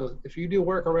homeowners. So if you do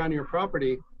work around your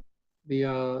property,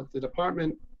 the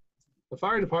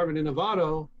fire department in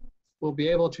Novato will be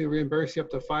able to reimburse you up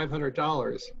to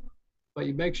 $500. But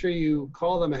you make sure you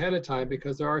call them ahead of time,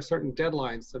 because there are certain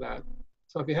deadlines to that.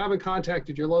 So if you haven't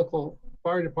contacted your local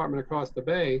fire department across the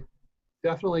bay,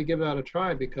 definitely give that a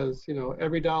try, because you know,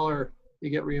 every dollar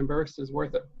you get reimbursed is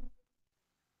worth it.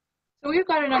 So we've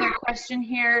got another question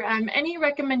here. Any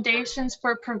recommendations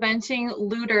for preventing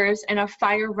looters in a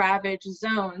fire ravaged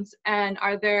zones? And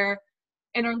are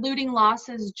looting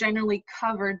losses generally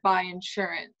covered by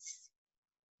insurance?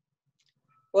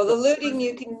 Well, the looting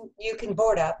you can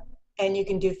board up and you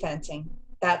can do fencing.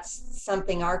 That's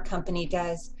something our company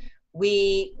does.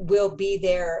 We will be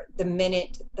there the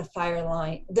minute the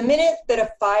minute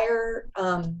that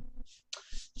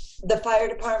the fire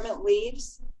department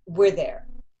leaves, we're there.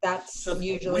 That's So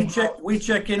usually we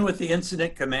check in with the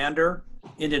incident commander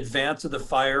in advance of the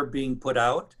fire being put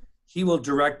out. He will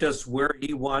direct us where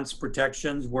he wants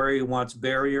protections, where he wants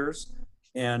barriers,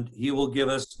 and he will give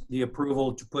us the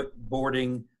approval to put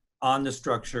boarding on the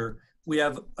structure. We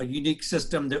have a unique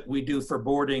system that we do for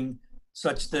boarding,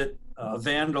 such that a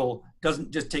vandal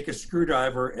doesn't just take a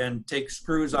screwdriver and take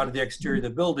screws out of the exterior of the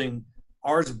building.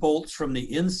 Ours bolts from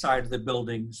the inside of the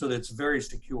building, so that it's very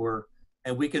secure.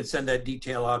 And we can send that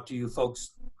detail out to you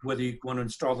folks, whether you want to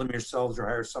install them yourselves or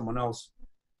hire someone else.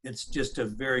 It's just a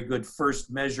very good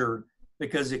first measure,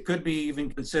 because it could be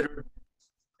even considered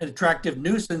an attractive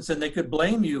nuisance, and they could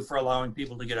blame you for allowing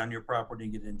people to get on your property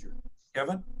and get injured.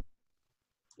 Kevin?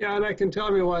 Yeah, and I can tell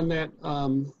everyone that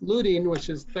looting, which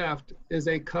is theft, is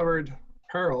a covered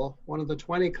peril, one of the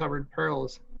 20 covered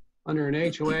perils under an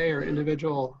HOA or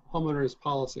individual homeowner's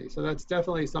policy. So that's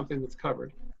definitely something that's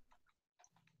covered.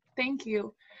 Thank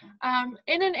you.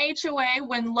 In an HOA,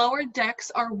 when lower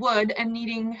decks are wood and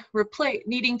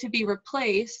needing to be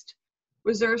replaced,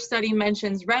 reserve study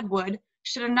mentions redwood,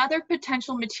 should another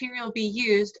potential material be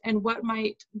used, and what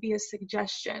might be a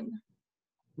suggestion?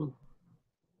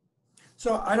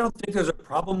 So I don't think there's a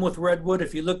problem with redwood.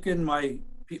 If you look in my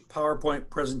PowerPoint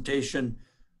presentation,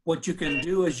 what you can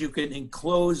do is you can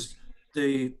enclose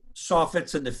the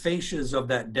soffits and the fascias of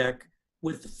that deck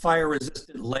with fire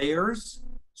resistant layers,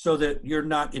 so that you're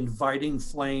not inviting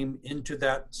flame into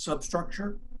that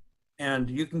substructure.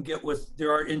 And you can get with,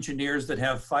 there are engineers that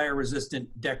have fire resistant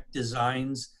deck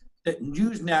designs that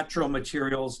use natural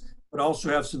materials, but also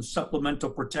have some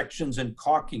supplemental protections and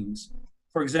caulkings.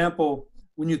 For example,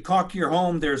 when you caulk your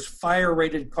home, there's fire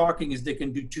rated caulkings that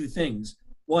can do two things.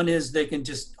 One is they can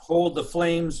just hold the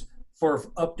flames for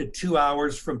up to 2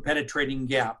 hours from penetrating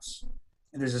gaps.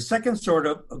 And there's a second sort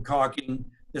of caulking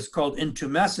that's called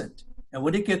intumescent. And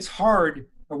when it gets hard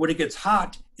or when it gets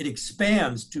hot, it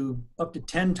expands to up to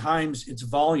 10 times its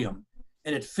volume.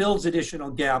 And it fills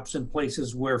additional gaps in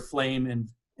places where flame and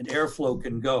airflow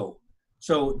can go.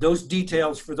 So those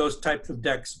details for those types of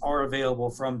decks are available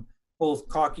from both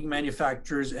caulking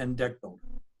manufacturers and deck builders.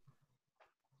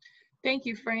 Thank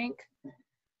you, Frank.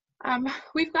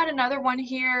 We've got another one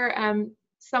here.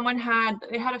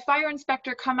 They had a fire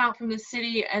inspector come out from the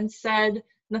city and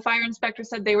the fire inspector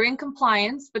said they were in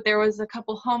compliance, but there was a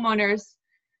couple homeowners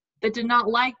that did not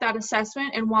like that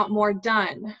assessment and want more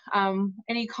done.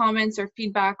 Any comments or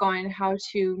feedback on how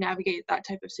to navigate that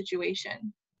type of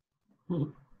situation?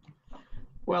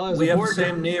 Well, as we a have board the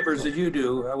same neighbors that you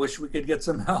do. I wish we could get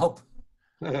some help.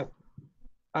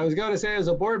 I was going to say, as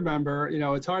a board member,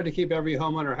 it's hard to keep every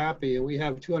homeowner happy, and we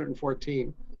have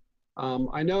 214.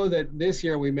 I know that this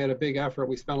year we made a big effort.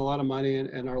 We spent a lot of money,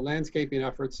 and our landscaping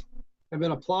efforts have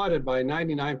been applauded by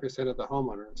 99% of the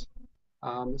homeowners.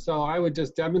 So I would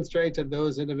just demonstrate to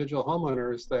those individual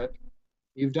homeowners that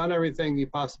you've done everything you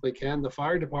possibly can. The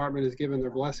fire department has given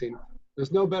their blessing.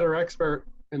 There's no better expert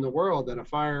in the world than a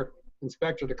fire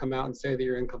inspector to come out and say that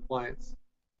you're in compliance.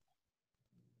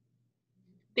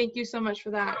 Thank you so much for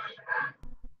that.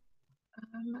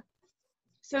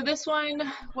 So this one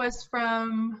was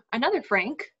from another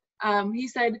Frank. He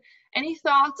said, any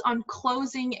thoughts on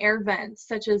closing air vents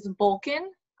such as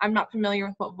Vulcan? I'm not familiar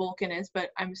with what Vulcan is,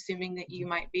 but I'm assuming that you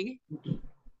might be.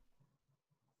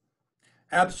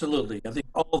 Absolutely. I think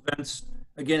all vents,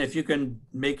 again, if you can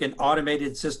make an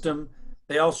automated system,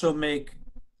 they also make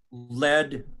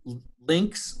lead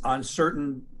links on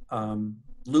certain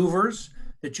louvers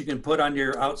that you can put on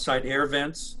your outside air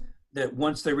vents that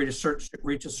once they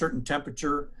reach a certain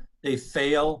temperature, they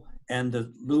fail and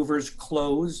the louvers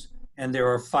close, and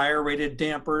there are fire rated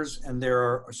dampers and there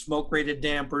are smoke rated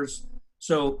dampers.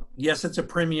 So yes, it's a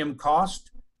premium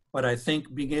cost, but I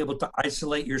think being able to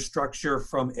isolate your structure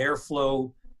from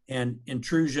airflow and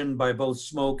intrusion by both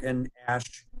smoke and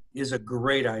ash is a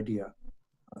great idea.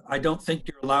 I don't think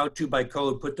you're allowed to, by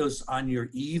code, put those on your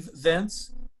eave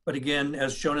vents. But again,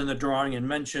 as shown in the drawing and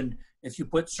mentioned, if you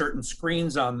put certain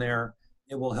screens on there,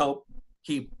 it will help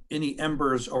keep any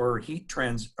embers or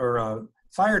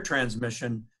fire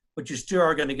transmission, but you still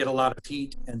are going to get a lot of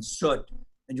heat and soot,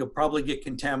 and you'll probably get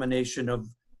contamination of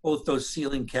both those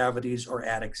ceiling cavities or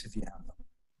attics if you have them.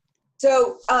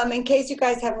 So in case you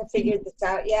guys haven't figured this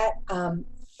out yet,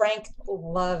 Frank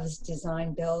loves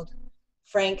design build.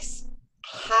 Frank's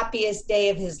happiest day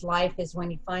of his life is when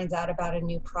he finds out about a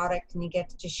new product and he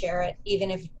gets to share it,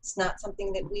 even if it's not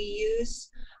something that we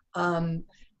use.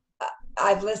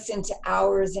 I've listened to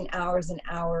hours and hours and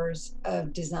hours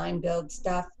of design build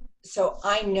stuff. So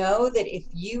I know that if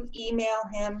you email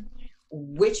him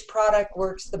which product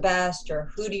works the best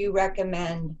or who do you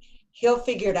recommend, he'll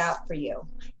figure it out for you.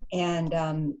 And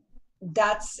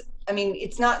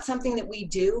it's not something that we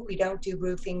do. We don't do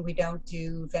roofing, we don't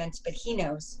do vents, but he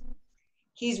knows.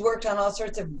 He's worked on all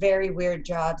sorts of very weird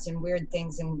jobs and weird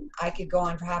things, and I could go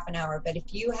on for half an hour. But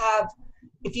if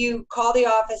you call the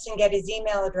office and get his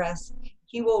email address,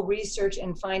 he will research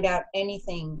and find out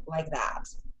anything like that.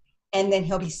 And then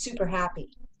he'll be super happy.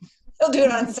 He'll do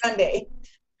it on Sunday.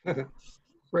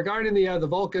 Regarding the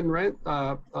Vulcan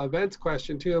vents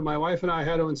question too, my wife and I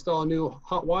had to install a new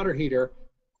hot water heater,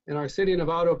 and our City of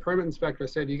Novato permit inspector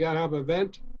said you got to have a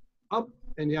vent up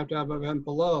and you have to have a vent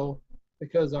below,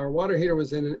 because our water heater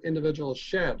was in an individual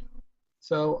shed.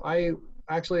 So I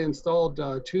actually installed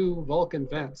 2 Vulcan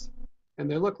vents, and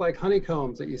they look like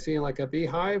honeycombs that you see in like a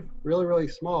beehive, really, really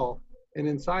small. And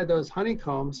inside those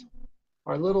honeycombs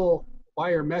are little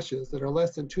wire meshes that are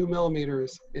less than 2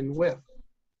 millimeters in width.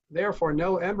 Therefore,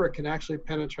 no ember can actually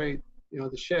penetrate,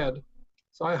 the shed.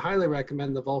 So I highly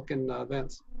recommend the Vulcan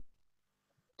vents.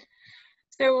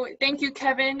 So thank you,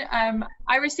 Kevin.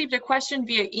 I received a question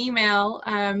via email.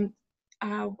 An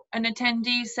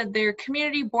attendee said their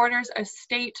community borders a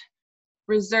state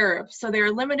reserve, so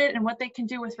they're limited in what they can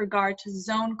do with regard to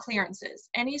zone clearances.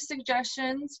 Any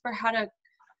suggestions for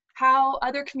how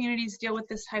other communities deal with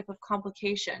this type of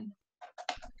complication?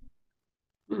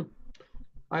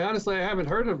 I haven't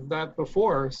heard of that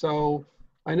before. So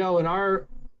I know in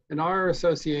our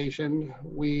association,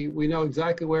 we know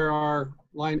exactly where our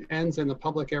line ends and the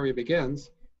public area begins.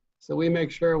 So we make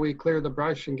sure we clear the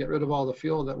brush and get rid of all the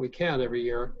fuel that we can every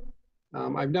year.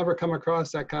 I've never come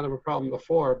across that kind of a problem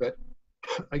before, but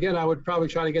again, I would probably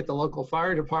try to get the local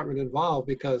fire department involved,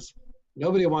 because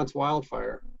nobody wants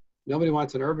wildfire. Nobody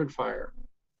wants an urban fire.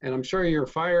 And I'm sure your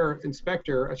fire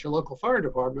inspector at your local fire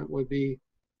department would be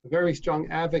a very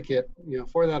strong advocate,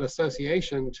 for that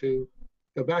association to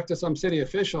go back to some city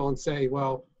official and say,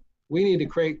 well, we need to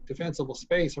create defensible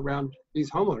space around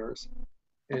these homeowners.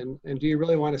 And do you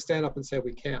really want to stand up and say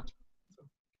we can't?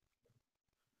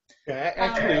 Yeah,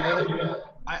 actually,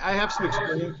 I have some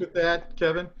experience with that,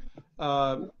 Kevin.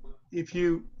 If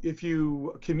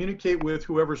you communicate with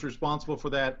whoever's responsible for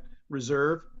that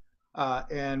reserve,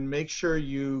 and make sure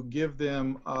you give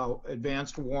them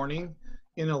advanced warning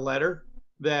in a letter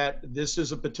that this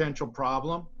is a potential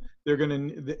problem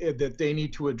that they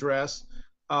need to address.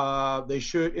 They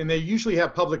should, and they usually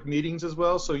have public meetings as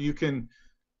well, so you can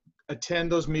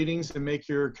attend those meetings and make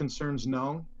your concerns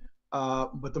known.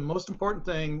 But the most important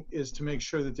thing is to make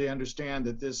sure that they understand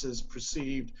that this is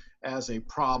perceived as a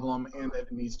problem and that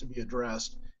it needs to be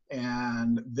addressed.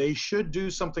 And they should do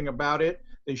something about it.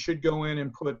 They should go in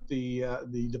and put the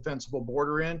defensible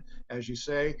border in, as you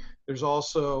say. There's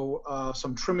also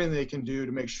some trimming they can do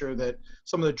to make sure that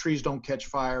some of the trees don't catch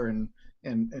fire and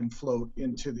float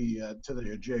into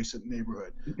the adjacent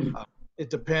neighborhood. It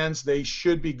depends. They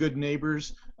should be good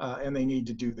neighbors, and they need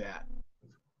to do that.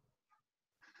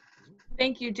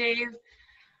 Thank you, Dave.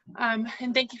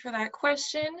 And thank you for that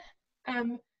question.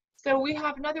 So we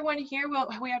have another one here.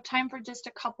 We have time for just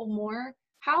a couple more.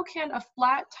 How can a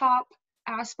flat top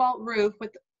asphalt roof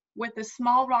with the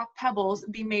small rock pebbles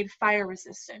be made fire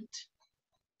resistant?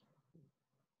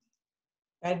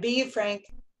 That'd be you, Frank.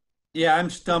 Yeah,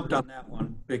 I'm stumped on that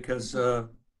one, because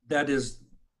that is,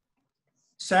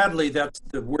 sadly, that's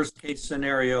the worst case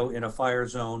scenario in a fire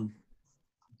zone,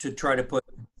 to try to put.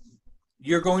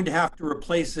 You're going to have to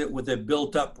replace it with a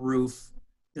built-up roof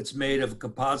that's made of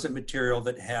composite material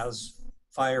that has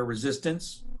fire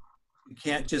resistance. You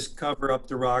can't just cover up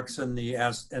the rocks and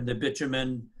the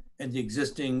bitumen and the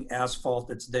existing asphalt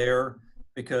that's there,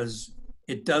 because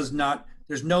it does not.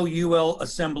 There's no UL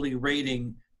assembly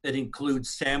rating that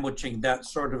includes sandwiching that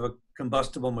sort of a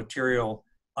combustible material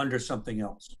under something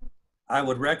else. I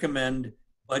would recommend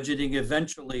budgeting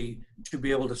eventually to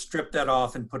be able to strip that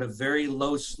off and put a very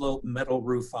low slope metal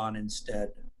roof on instead.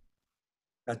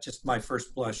 That's just my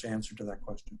first blush answer to that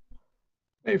question.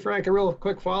 Hey, Frank, a real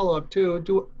quick follow-up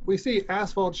too. We see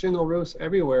asphalt shingle roofs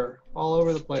everywhere, all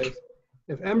over the place.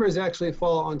 If embers actually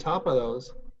fall on top of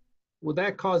those, would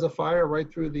that cause a fire right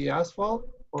through the asphalt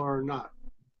or not?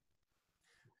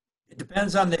 It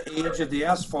depends on the age of the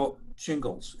asphalt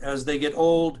shingles. As they get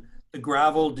old, the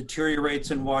gravel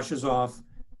deteriorates and washes off,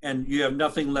 and you have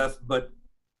nothing left but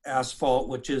asphalt,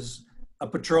 which is a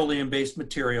petroleum-based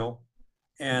material.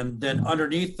 And then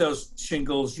underneath those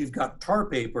shingles, you've got tar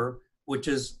paper, which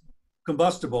is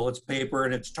combustible. It's paper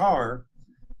and it's tar.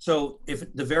 So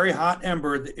if the very hot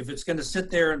ember, if it's going to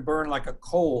sit there and burn like a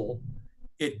coal,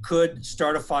 it could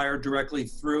start a fire directly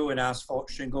through an asphalt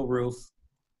shingle roof,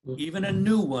 even a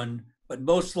new one, but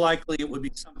most likely it would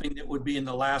be something that would be in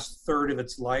the last third of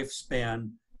its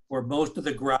lifespan, where most of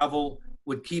the gravel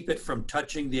would keep it from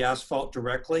touching the asphalt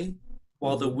directly,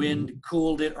 while the wind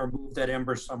cooled it or moved that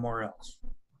ember somewhere else.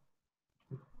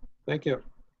 Thank you.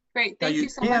 Great, thank you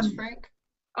so much, Frank.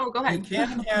 Oh, go ahead. You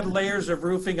can add layers of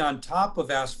roofing on top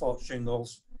of asphalt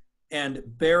shingles and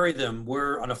bury them,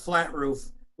 where on a flat roof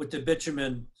with the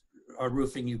bitumen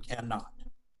roofing you cannot.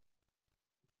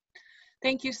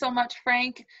 Thank you so much,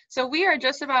 Frank. So we are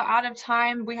just about out of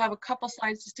time. We have a couple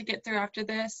slides just to get through after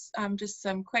this. Just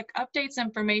some quick updates,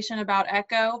 information about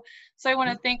ECHO. So I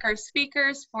want to thank our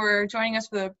speakers for joining us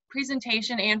for the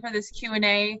presentation and for this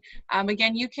Q&A.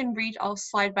 Again, you can read, I'll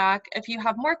slide back. If you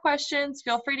have more questions,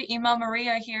 feel free to email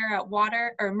Maria here at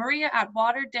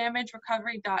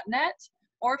maria@waterdamagerecovery.net,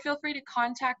 or feel free to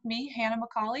contact me, Hannah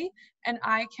McCauley, and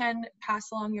I can pass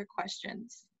along your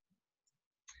questions.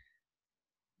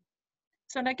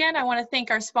 So again, I want to thank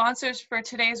our sponsors for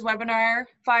today's webinar: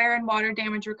 Fire and Water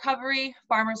Damage Recovery,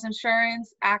 Farmers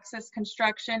Insurance, Access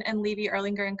Construction, and Levy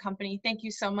Erlinger and Company. Thank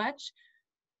you so much.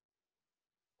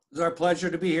 It's our pleasure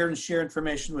to be here and share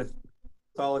information with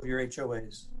all of your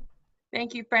HOAs.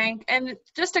 Thank you, Frank. And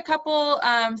just a couple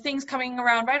things coming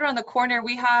around right around the corner.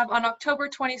 We have on October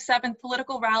 27th,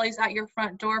 political rallies at your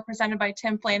front door presented by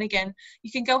Tim Flanagan.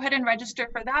 You can go ahead and register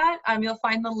for that. You'll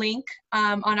find the link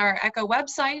on our ECHO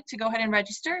website to go ahead and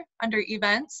register under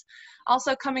events.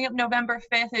 Also coming up November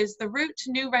 5th is the Route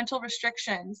to New Rental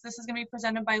Restrictions. This is going to be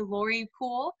presented by Lori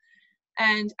Poole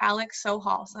and Alex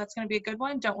Sohal. So that's going to be a good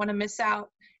one. Don't want to miss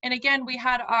out. And again, we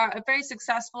had a very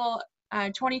successful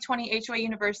 2020 HOA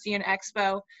University and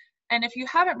Expo. And if you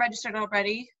haven't registered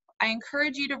already, I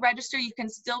encourage you to register. You can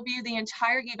still view the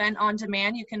entire event on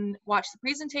demand. You can watch the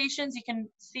presentations, you can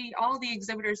see all the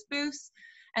exhibitors' booths,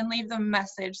 and leave them a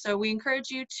message. So we encourage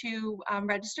you to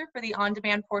register for the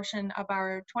on-demand portion of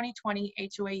our 2020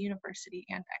 HOA University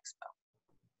and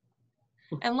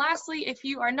Expo. And lastly, if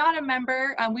you are not a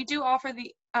member, we do offer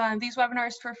these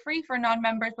webinars for free for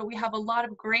non-members, but we have a lot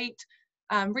of great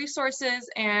resources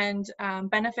and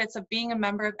benefits of being a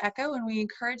member of ECHO, and we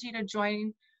encourage you to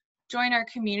join our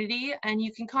community. And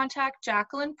you can contact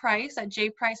Jacqueline Price at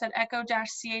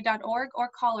jprice@echo-ca.org or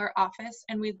call our office,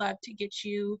 and we'd love to get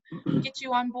you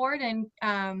on board, and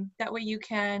that way you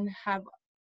can have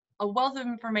a wealth of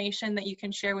information that you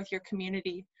can share with your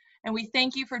community. And we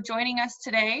thank you for joining us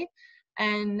today,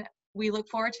 and we look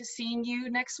forward to seeing you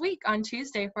next week on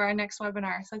Tuesday for our next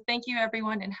webinar. So thank you,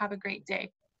 everyone, and have a great day.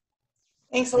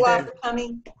 Thanks a lot for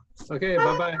coming. Okay,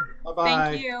 bye-bye. Bye-bye.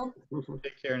 Thank you.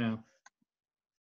 Take care now.